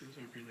thinking this is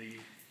a really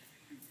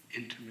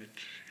intimate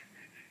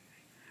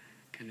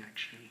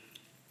connection.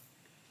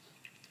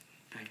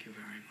 Thank you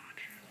very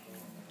much.